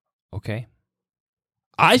 Okay.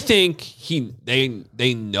 I think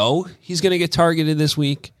they know he's going to get targeted this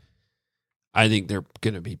week. I think they're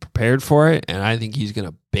going to be prepared for it, and I think he's going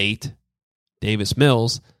to bait Davis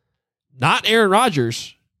Mills, not Aaron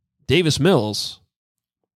Rodgers, Davis Mills,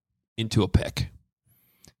 into a pick.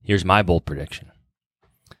 Here's my bold prediction.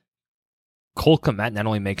 Cole Kmet not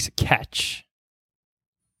only makes a catch,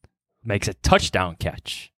 makes a touchdown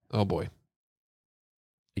catch. Oh, boy.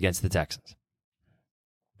 Against the Texans.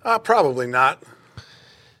 Probably not.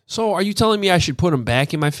 So are you telling me I should put him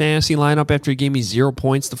back in my fantasy lineup after he gave me 0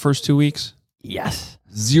 points the first 2 weeks? Yes.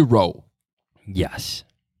 0. Yes.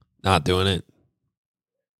 Not doing it.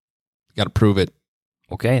 Got to prove it.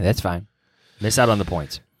 Okay, that's fine. Miss out on the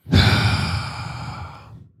points. I'm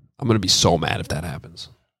going to be so mad if that happens.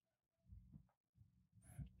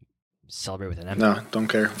 Celebrate with an M. No, don't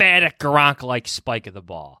care. Emphatic Gronk-like spike of the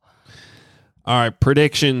ball. All right,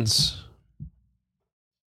 predictions.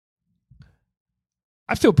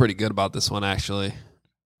 I feel pretty good about this one, actually.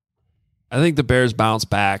 I think the Bears bounce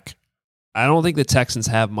back. I don't think the Texans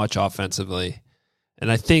have much offensively.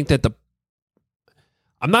 And I think that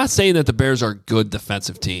I'm not saying that the Bears are a good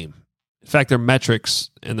defensive team. In fact, their metrics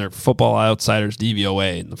and their Football Outsiders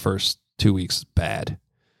DVOA in the first 2 weeks is bad.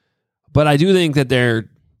 But I do think that they're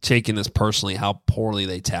taking this personally, how poorly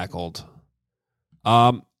they tackled.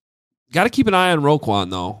 Got to keep an eye on Roquan,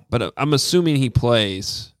 though. But I'm assuming he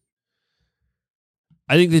plays.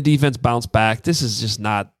 I think the defense bounced back. This is just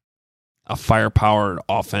not a firepower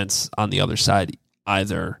offense on the other side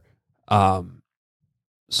either. And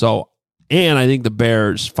I think the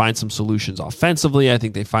Bears find some solutions offensively. I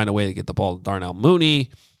think they find a way to get the ball to Darnell Mooney.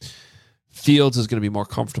 Fields is going to be more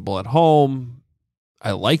comfortable at home.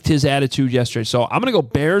 I liked his attitude yesterday. So I'm going to go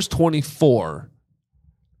Bears 24.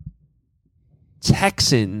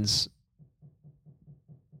 Texans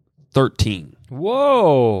 13.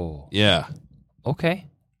 Whoa. Yeah. Okay.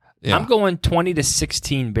 Yeah. I'm going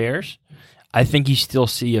 20-16 Bears. I think you still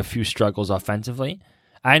see a few struggles offensively.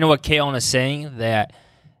 I know what Kalen is saying, that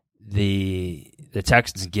The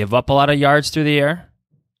Texans give up a lot of yards through the air,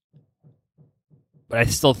 but I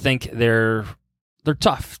still think they're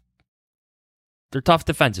tough. They're tough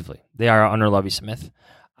defensively. They are under Lovie Smith.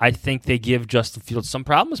 I think they give Justin Fields some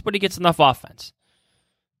problems, but he gets enough offense.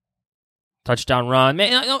 Touchdown run.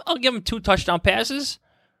 Man, I'll give him 2 touchdown passes.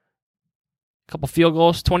 A couple field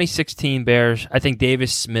goals. 2016 Bears. I think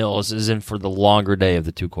Davis Mills is in for the longer day of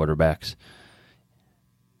the 2 quarterbacks.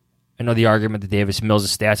 I know the argument that Davis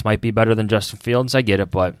Mills' stats might be better than Justin Fields. I get it,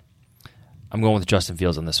 but I'm going with Justin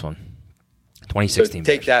Fields on this one. 2016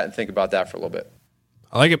 So take Bears. that and think about that for a little bit.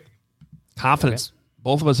 I like it. Confidence. Okay.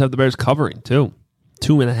 Both of us have the Bears covering, too.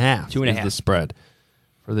 2.5. 2.5 is the spread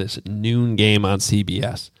for this noon game on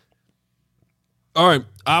CBS. All right,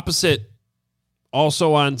 opposite,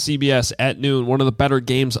 also on CBS at noon, one of the better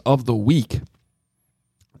games of the week.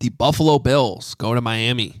 The Buffalo Bills go to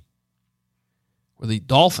Miami, where the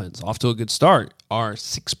Dolphins, off to a good start, are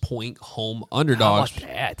 6-point home underdogs. How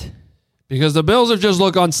about that? Because the Bills have just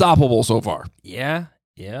looked unstoppable so far. Yeah.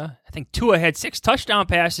 I think Tua had 6 touchdown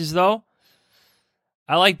passes, though.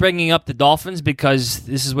 I like bringing up the Dolphins because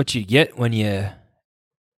this is what you get when you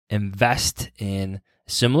invest in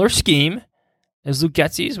a similar scheme as Luke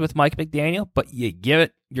Getsy's with Mike McDaniel, but you give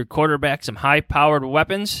it your quarterback some high-powered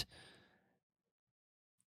weapons.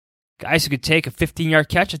 Guys who could take a 15-yard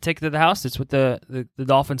catch and take it to the house. That's what the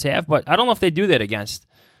Dolphins have, but I don't know if they do that against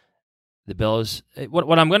the Bills.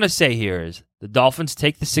 What I'm going to say here is the Dolphins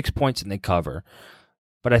take the 6 points and they cover,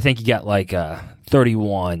 but I think you got like a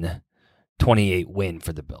 31-28 win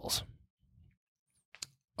for the Bills.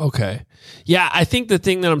 Okay. Yeah, I think the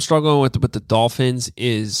thing that I'm struggling with the Dolphins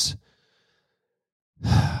is,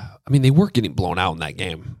 I mean, they were getting blown out in that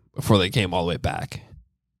game before they came all the way back.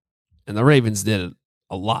 And the Ravens did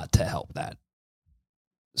a lot to help that.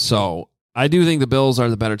 So I do think the Bills are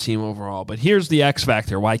the better team overall. But here's the X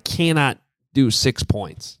factor why I cannot do 6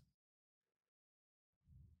 points.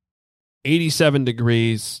 87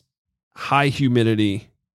 degrees, high humidity,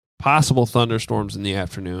 possible thunderstorms in the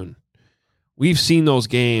afternoon. We've seen those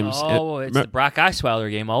games. Oh, it's the Brock Osweiler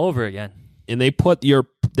game all over again. And they put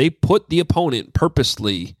the opponent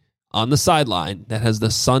purposely on the sideline that has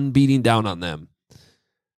the sun beating down on them.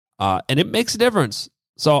 And it makes a difference.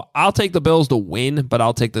 So I'll take the Bills to win, but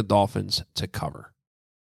I'll take the Dolphins to cover.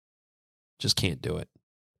 Just can't do it.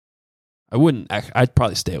 I'd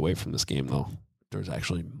probably stay away from this game, though. There's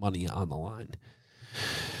actually money on the line.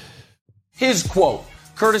 His quote,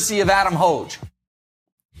 courtesy of Adam Hoge.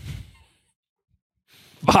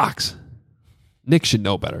 Fox. Nick should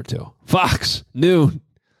know better, too. Fox, noon.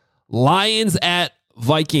 Lions at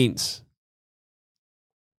Vikings.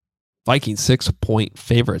 Vikings 6-point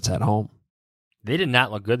favorites at home. They did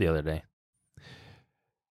not look good the other day.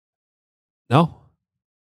 No.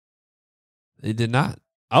 They did not.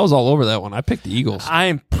 I was all over that one. I picked the Eagles. I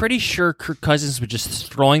am pretty sure Kirk Cousins was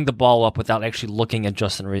just throwing the ball up without actually looking at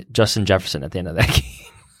Justin Jefferson at the end of that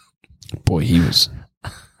game. Boy, he was...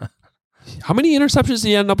 How many interceptions did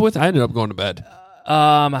he end up with? I ended up going to bed.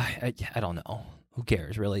 I don't know. Who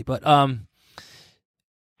cares, really? But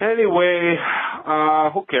anyway,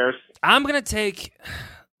 who cares? I'm gonna take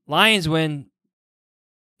Lions win.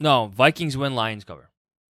 No, Vikings win. Lions cover.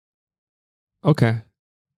 Okay,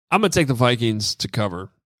 I'm gonna take the Vikings to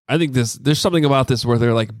cover. I think there's something about this where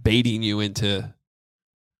they're like baiting you into.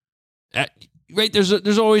 Right?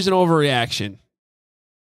 There's always an overreaction.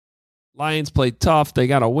 Lions played tough. They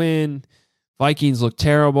got to win. Vikings look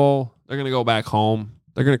terrible. They're going to go back home.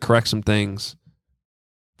 They're going to correct some things.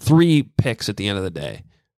 3 picks at the end of the day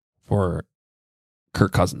for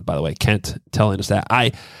Kirk Cousins, by the way. Kent telling us that.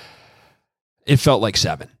 It felt like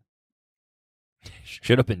 7.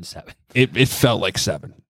 Should have been 7. It felt like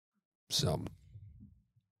 7. So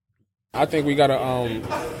I think we got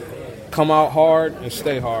to come out hard and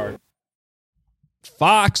stay hard.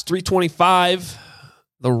 Fox, 325.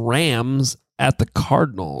 The Rams at the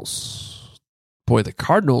Cardinals. Boy, the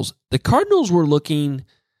Cardinals were looking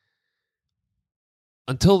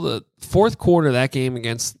until the fourth quarter of that game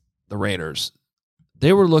against the Raiders.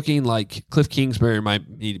 They were looking like Cliff Kingsbury might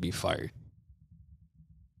need to be fired.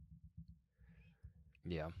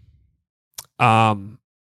 Yeah.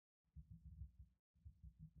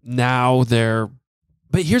 Now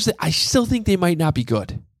but I still think they might not be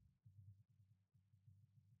good.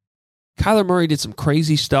 Kyler Murray did some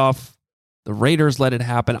crazy stuff. The Raiders let it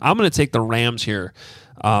happen. I'm going to take the Rams here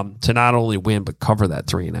to not only win, but cover that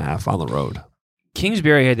 3.5 on the road.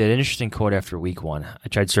 Kingsbury had that interesting quote after week 1. I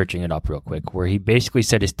tried searching it up real quick, where he basically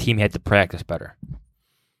said his team had to practice better.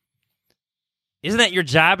 Isn't that your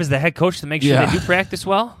job as the head coach to make sure they do practice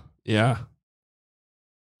well? Yeah.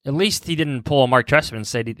 At least he didn't pull a Mark Trestman and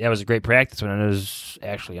say that was a great practice when it was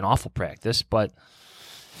actually an awful practice. But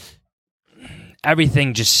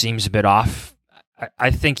everything just seems a bit off.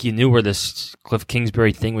 I think you knew where this Cliff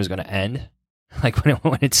Kingsbury thing was going to end. Like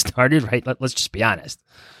when it started, right? Let's just be honest.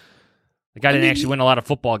 The guy didn't actually win a lot of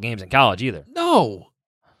football games in college either. No.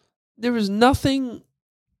 There was nothing.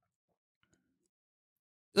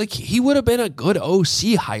 Like, he would have been a good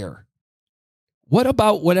OC hire. What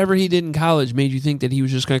about whatever he did in college made you think that he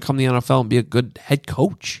was just going to come to the NFL and be a good head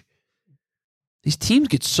coach? These teams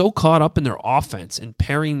get so caught up in their offense and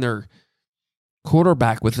pairing their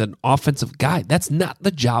quarterback with an offensive guy. That's not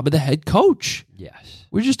the job of the head coach. Yes.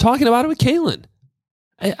 We're just talking about it with Kalen.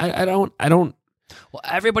 I don't. Well,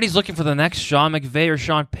 everybody's looking for the next Sean McVay or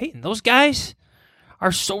Sean Payton. Those guys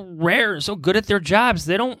are so rare and so good at their jobs.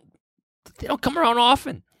 They don't come around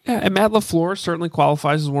often. Yeah, and Matt LaFleur certainly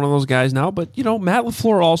qualifies as one of those guys now. But, Matt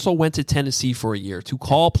LaFleur also went to Tennessee for a year to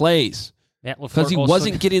call plays. Matt LaFleur because he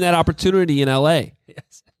wasn't getting that opportunity in L.A.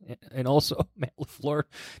 Yes. And also, Matt LaFleur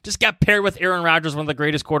just got paired with Aaron Rodgers, one of the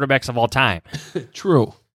greatest quarterbacks of all time.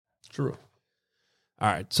 True. All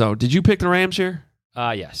right, so did you pick the Rams here?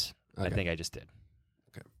 Yes. Okay. I think I just did.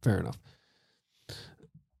 Okay, fair enough.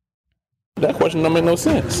 That question don't make no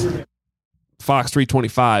sense. Fox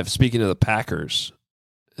 325, speaking of the Packers,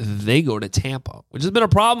 they go to Tampa, which has been a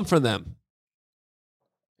problem for them.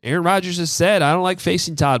 Aaron Rodgers has said, I don't like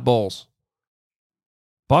facing Todd Bowles.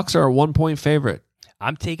 Bucs are a 1-point favorite.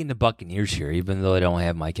 I'm taking the Buccaneers here, even though they don't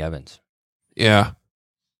have Mike Evans. Yeah.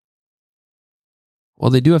 Well,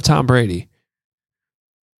 they do have Tom Brady.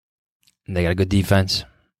 And they got a good defense.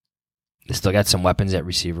 They still got some weapons at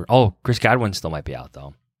receiver. Oh, Chris Godwin still might be out,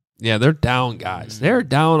 though. Yeah, they're down guys. They're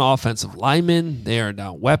down offensive linemen. They are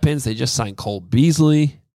down weapons. They just signed Cole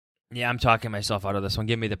Beasley. Yeah, I'm talking myself out of this one.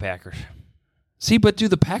 Give me the Packers. See, but do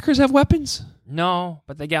the Packers have weapons? No,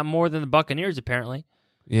 but they got more than the Buccaneers, apparently.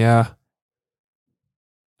 Yeah.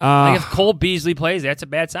 Like if Cole Beasley plays, that's a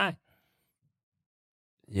bad sign.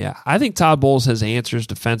 Yeah, I think Todd Bowles has answers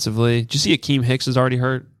defensively. Did you see Akeem Hicks is already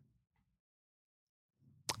hurt?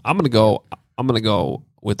 I'm gonna go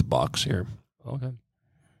with the Bucs here. Okay.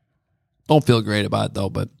 Don't feel great about it though,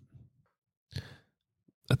 but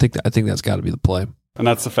I think that's got to be the play. And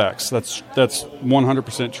that's the facts. That's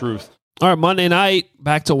 100% truth. All right, Monday night.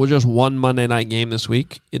 Back to just one Monday night game this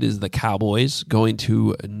week. It is the Cowboys going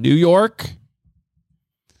to New York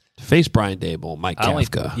to face Brian Daboll, Mike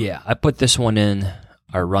Kafka. I put this one in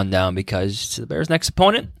our rundown because it's the Bears' next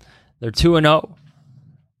opponent. They're 2-0.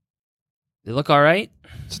 They look all right.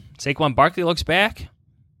 Saquon Barkley looks back.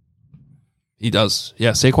 He does.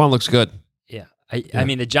 Yeah, Saquon looks good. Yeah. I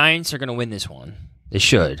mean, the Giants are going to win this one. They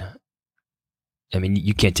should. I mean,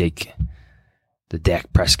 you can't take the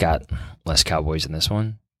Dak Prescott less Cowboys in this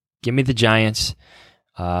one. Give me the Giants.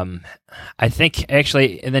 I think,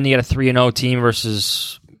 actually, and then you got a 3-0 team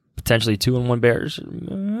versus potentially 2-1 Bears.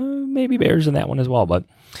 Maybe Bears in that one as well, but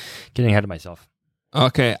getting ahead of myself.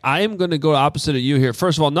 Okay, I am going to go opposite of you here.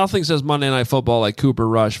 First of all, nothing says Monday Night Football like Cooper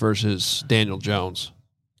Rush versus Daniel Jones.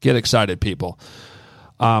 Get excited, people.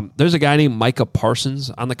 There's a guy named Micah Parsons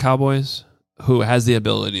on the Cowboys who has the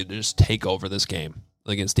ability to just take over this game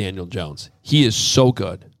against Daniel Jones. He is so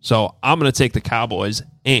good. So I'm going to take the Cowboys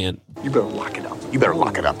and... You better lock it up. You better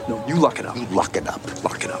lock it up. No, you lock it up. You lock it up.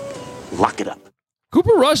 Lock it up. Lock it up.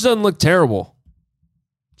 Cooper Rush doesn't look terrible.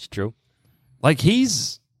 It's true. Like,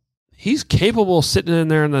 he's capable of sitting in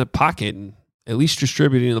there in the pocket and at least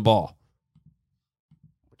distributing the ball,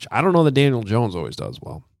 which I don't know that Daniel Jones always does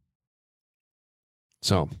well.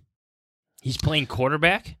 So he's playing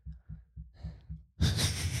quarterback?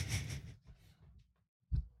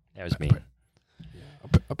 That was mean.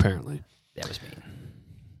 Apparently. That was mean.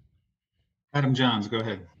 Adam Johns, go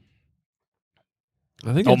ahead.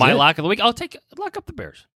 I think. My lock of the week. I'll lock up the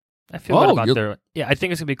Bears. I feel good about their. Yeah, I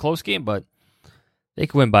think it's gonna be a close game, but they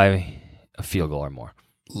could win by a field goal or more.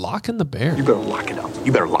 Locking the Bears. You better lock it up.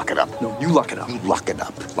 You better lock it up. No, you lock it up. You lock it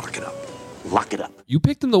up. Lock it up. Lock it up. You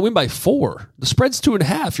picked them to win by 4. The spread's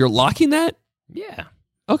 2.5. You're locking that? Yeah.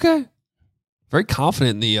 Okay. Very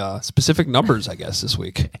confident in the specific numbers, I guess, this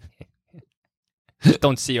week. I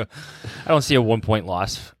don't see a 1-point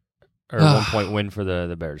loss or a 1-point win for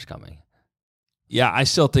the Bears coming. Yeah, I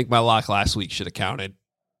still think my lock last week should have counted.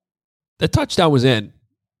 The touchdown was in.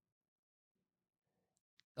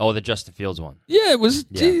 Oh, the Justin Fields one. Yeah, it was.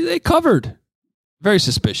 Yeah. They covered. Very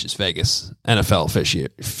suspicious Vegas NFL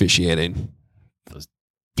officiating. Those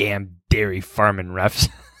damn dairy farming refs.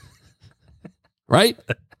 Right?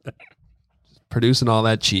 Producing all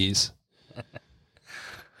that cheese.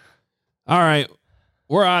 All right.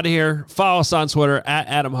 We're out of here. Follow us on Twitter at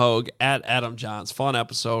Adam Hogue, at Adam Johns. Fun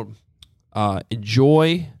episode.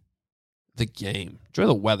 Enjoy the game. Enjoy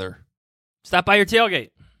the weather. Stop by your tailgate.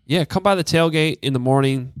 Yeah, come by the tailgate in the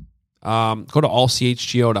morning. Go to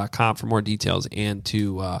allchgo.com for more details and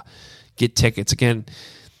to get tickets. Again,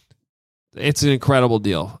 it's an incredible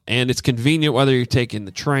deal. And it's convenient whether you're taking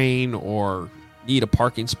the train or need a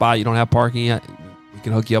parking spot. You don't have parking yet. We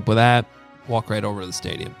can hook you up with that. Walk right over to the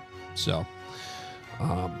stadium. So,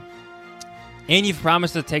 and you've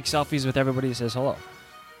promised to take selfies with everybody who says hello.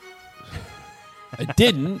 I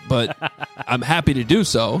didn't, but I'm happy to do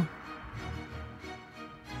so.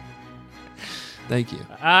 Thank you.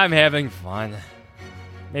 I'm having fun.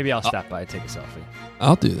 Maybe I'll stop by and take a selfie.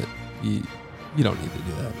 I'll do that. You don't need to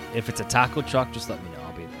do that. If it's a taco truck, just let me know.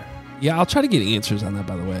 I'll be there. Yeah, I'll try to get answers on that,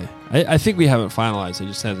 by the way. I think we haven't finalized. It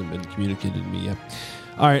just hasn't been communicated to me yet.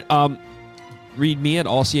 All right. Read me at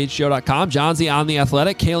allchgo.com. Johnsy on The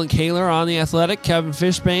Athletic. Kalen Kaler on The Athletic. Kevin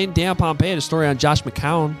Fishbane. Dan Pompei had a story on Josh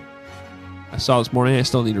McCown. I saw this morning. I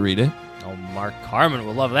still need to read it. Oh, Mark Harmon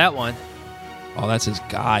will love that one. Oh, that's his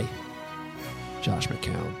guy. Josh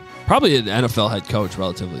McCown. Probably an NFL head coach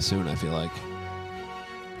relatively soon, I feel like.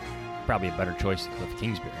 Probably a better choice than Cliff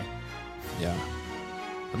Kingsbury. Yeah.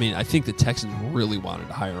 I mean, I think the Texans really wanted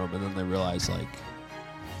to hire him, and then they realized, like,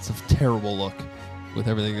 it's a terrible look with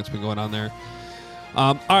everything that's been going on there.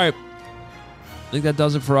 All right. I think that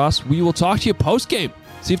does it for us. We will talk to you post-game.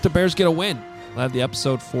 See if the Bears get a win. We'll have the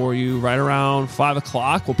episode for you right around 5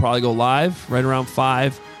 o'clock. We'll probably go live right around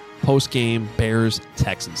 5. Post-game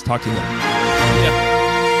Bears-Texans. Talk to you later.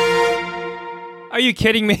 Are you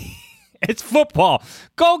kidding me? It's football.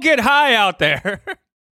 Go get high out there.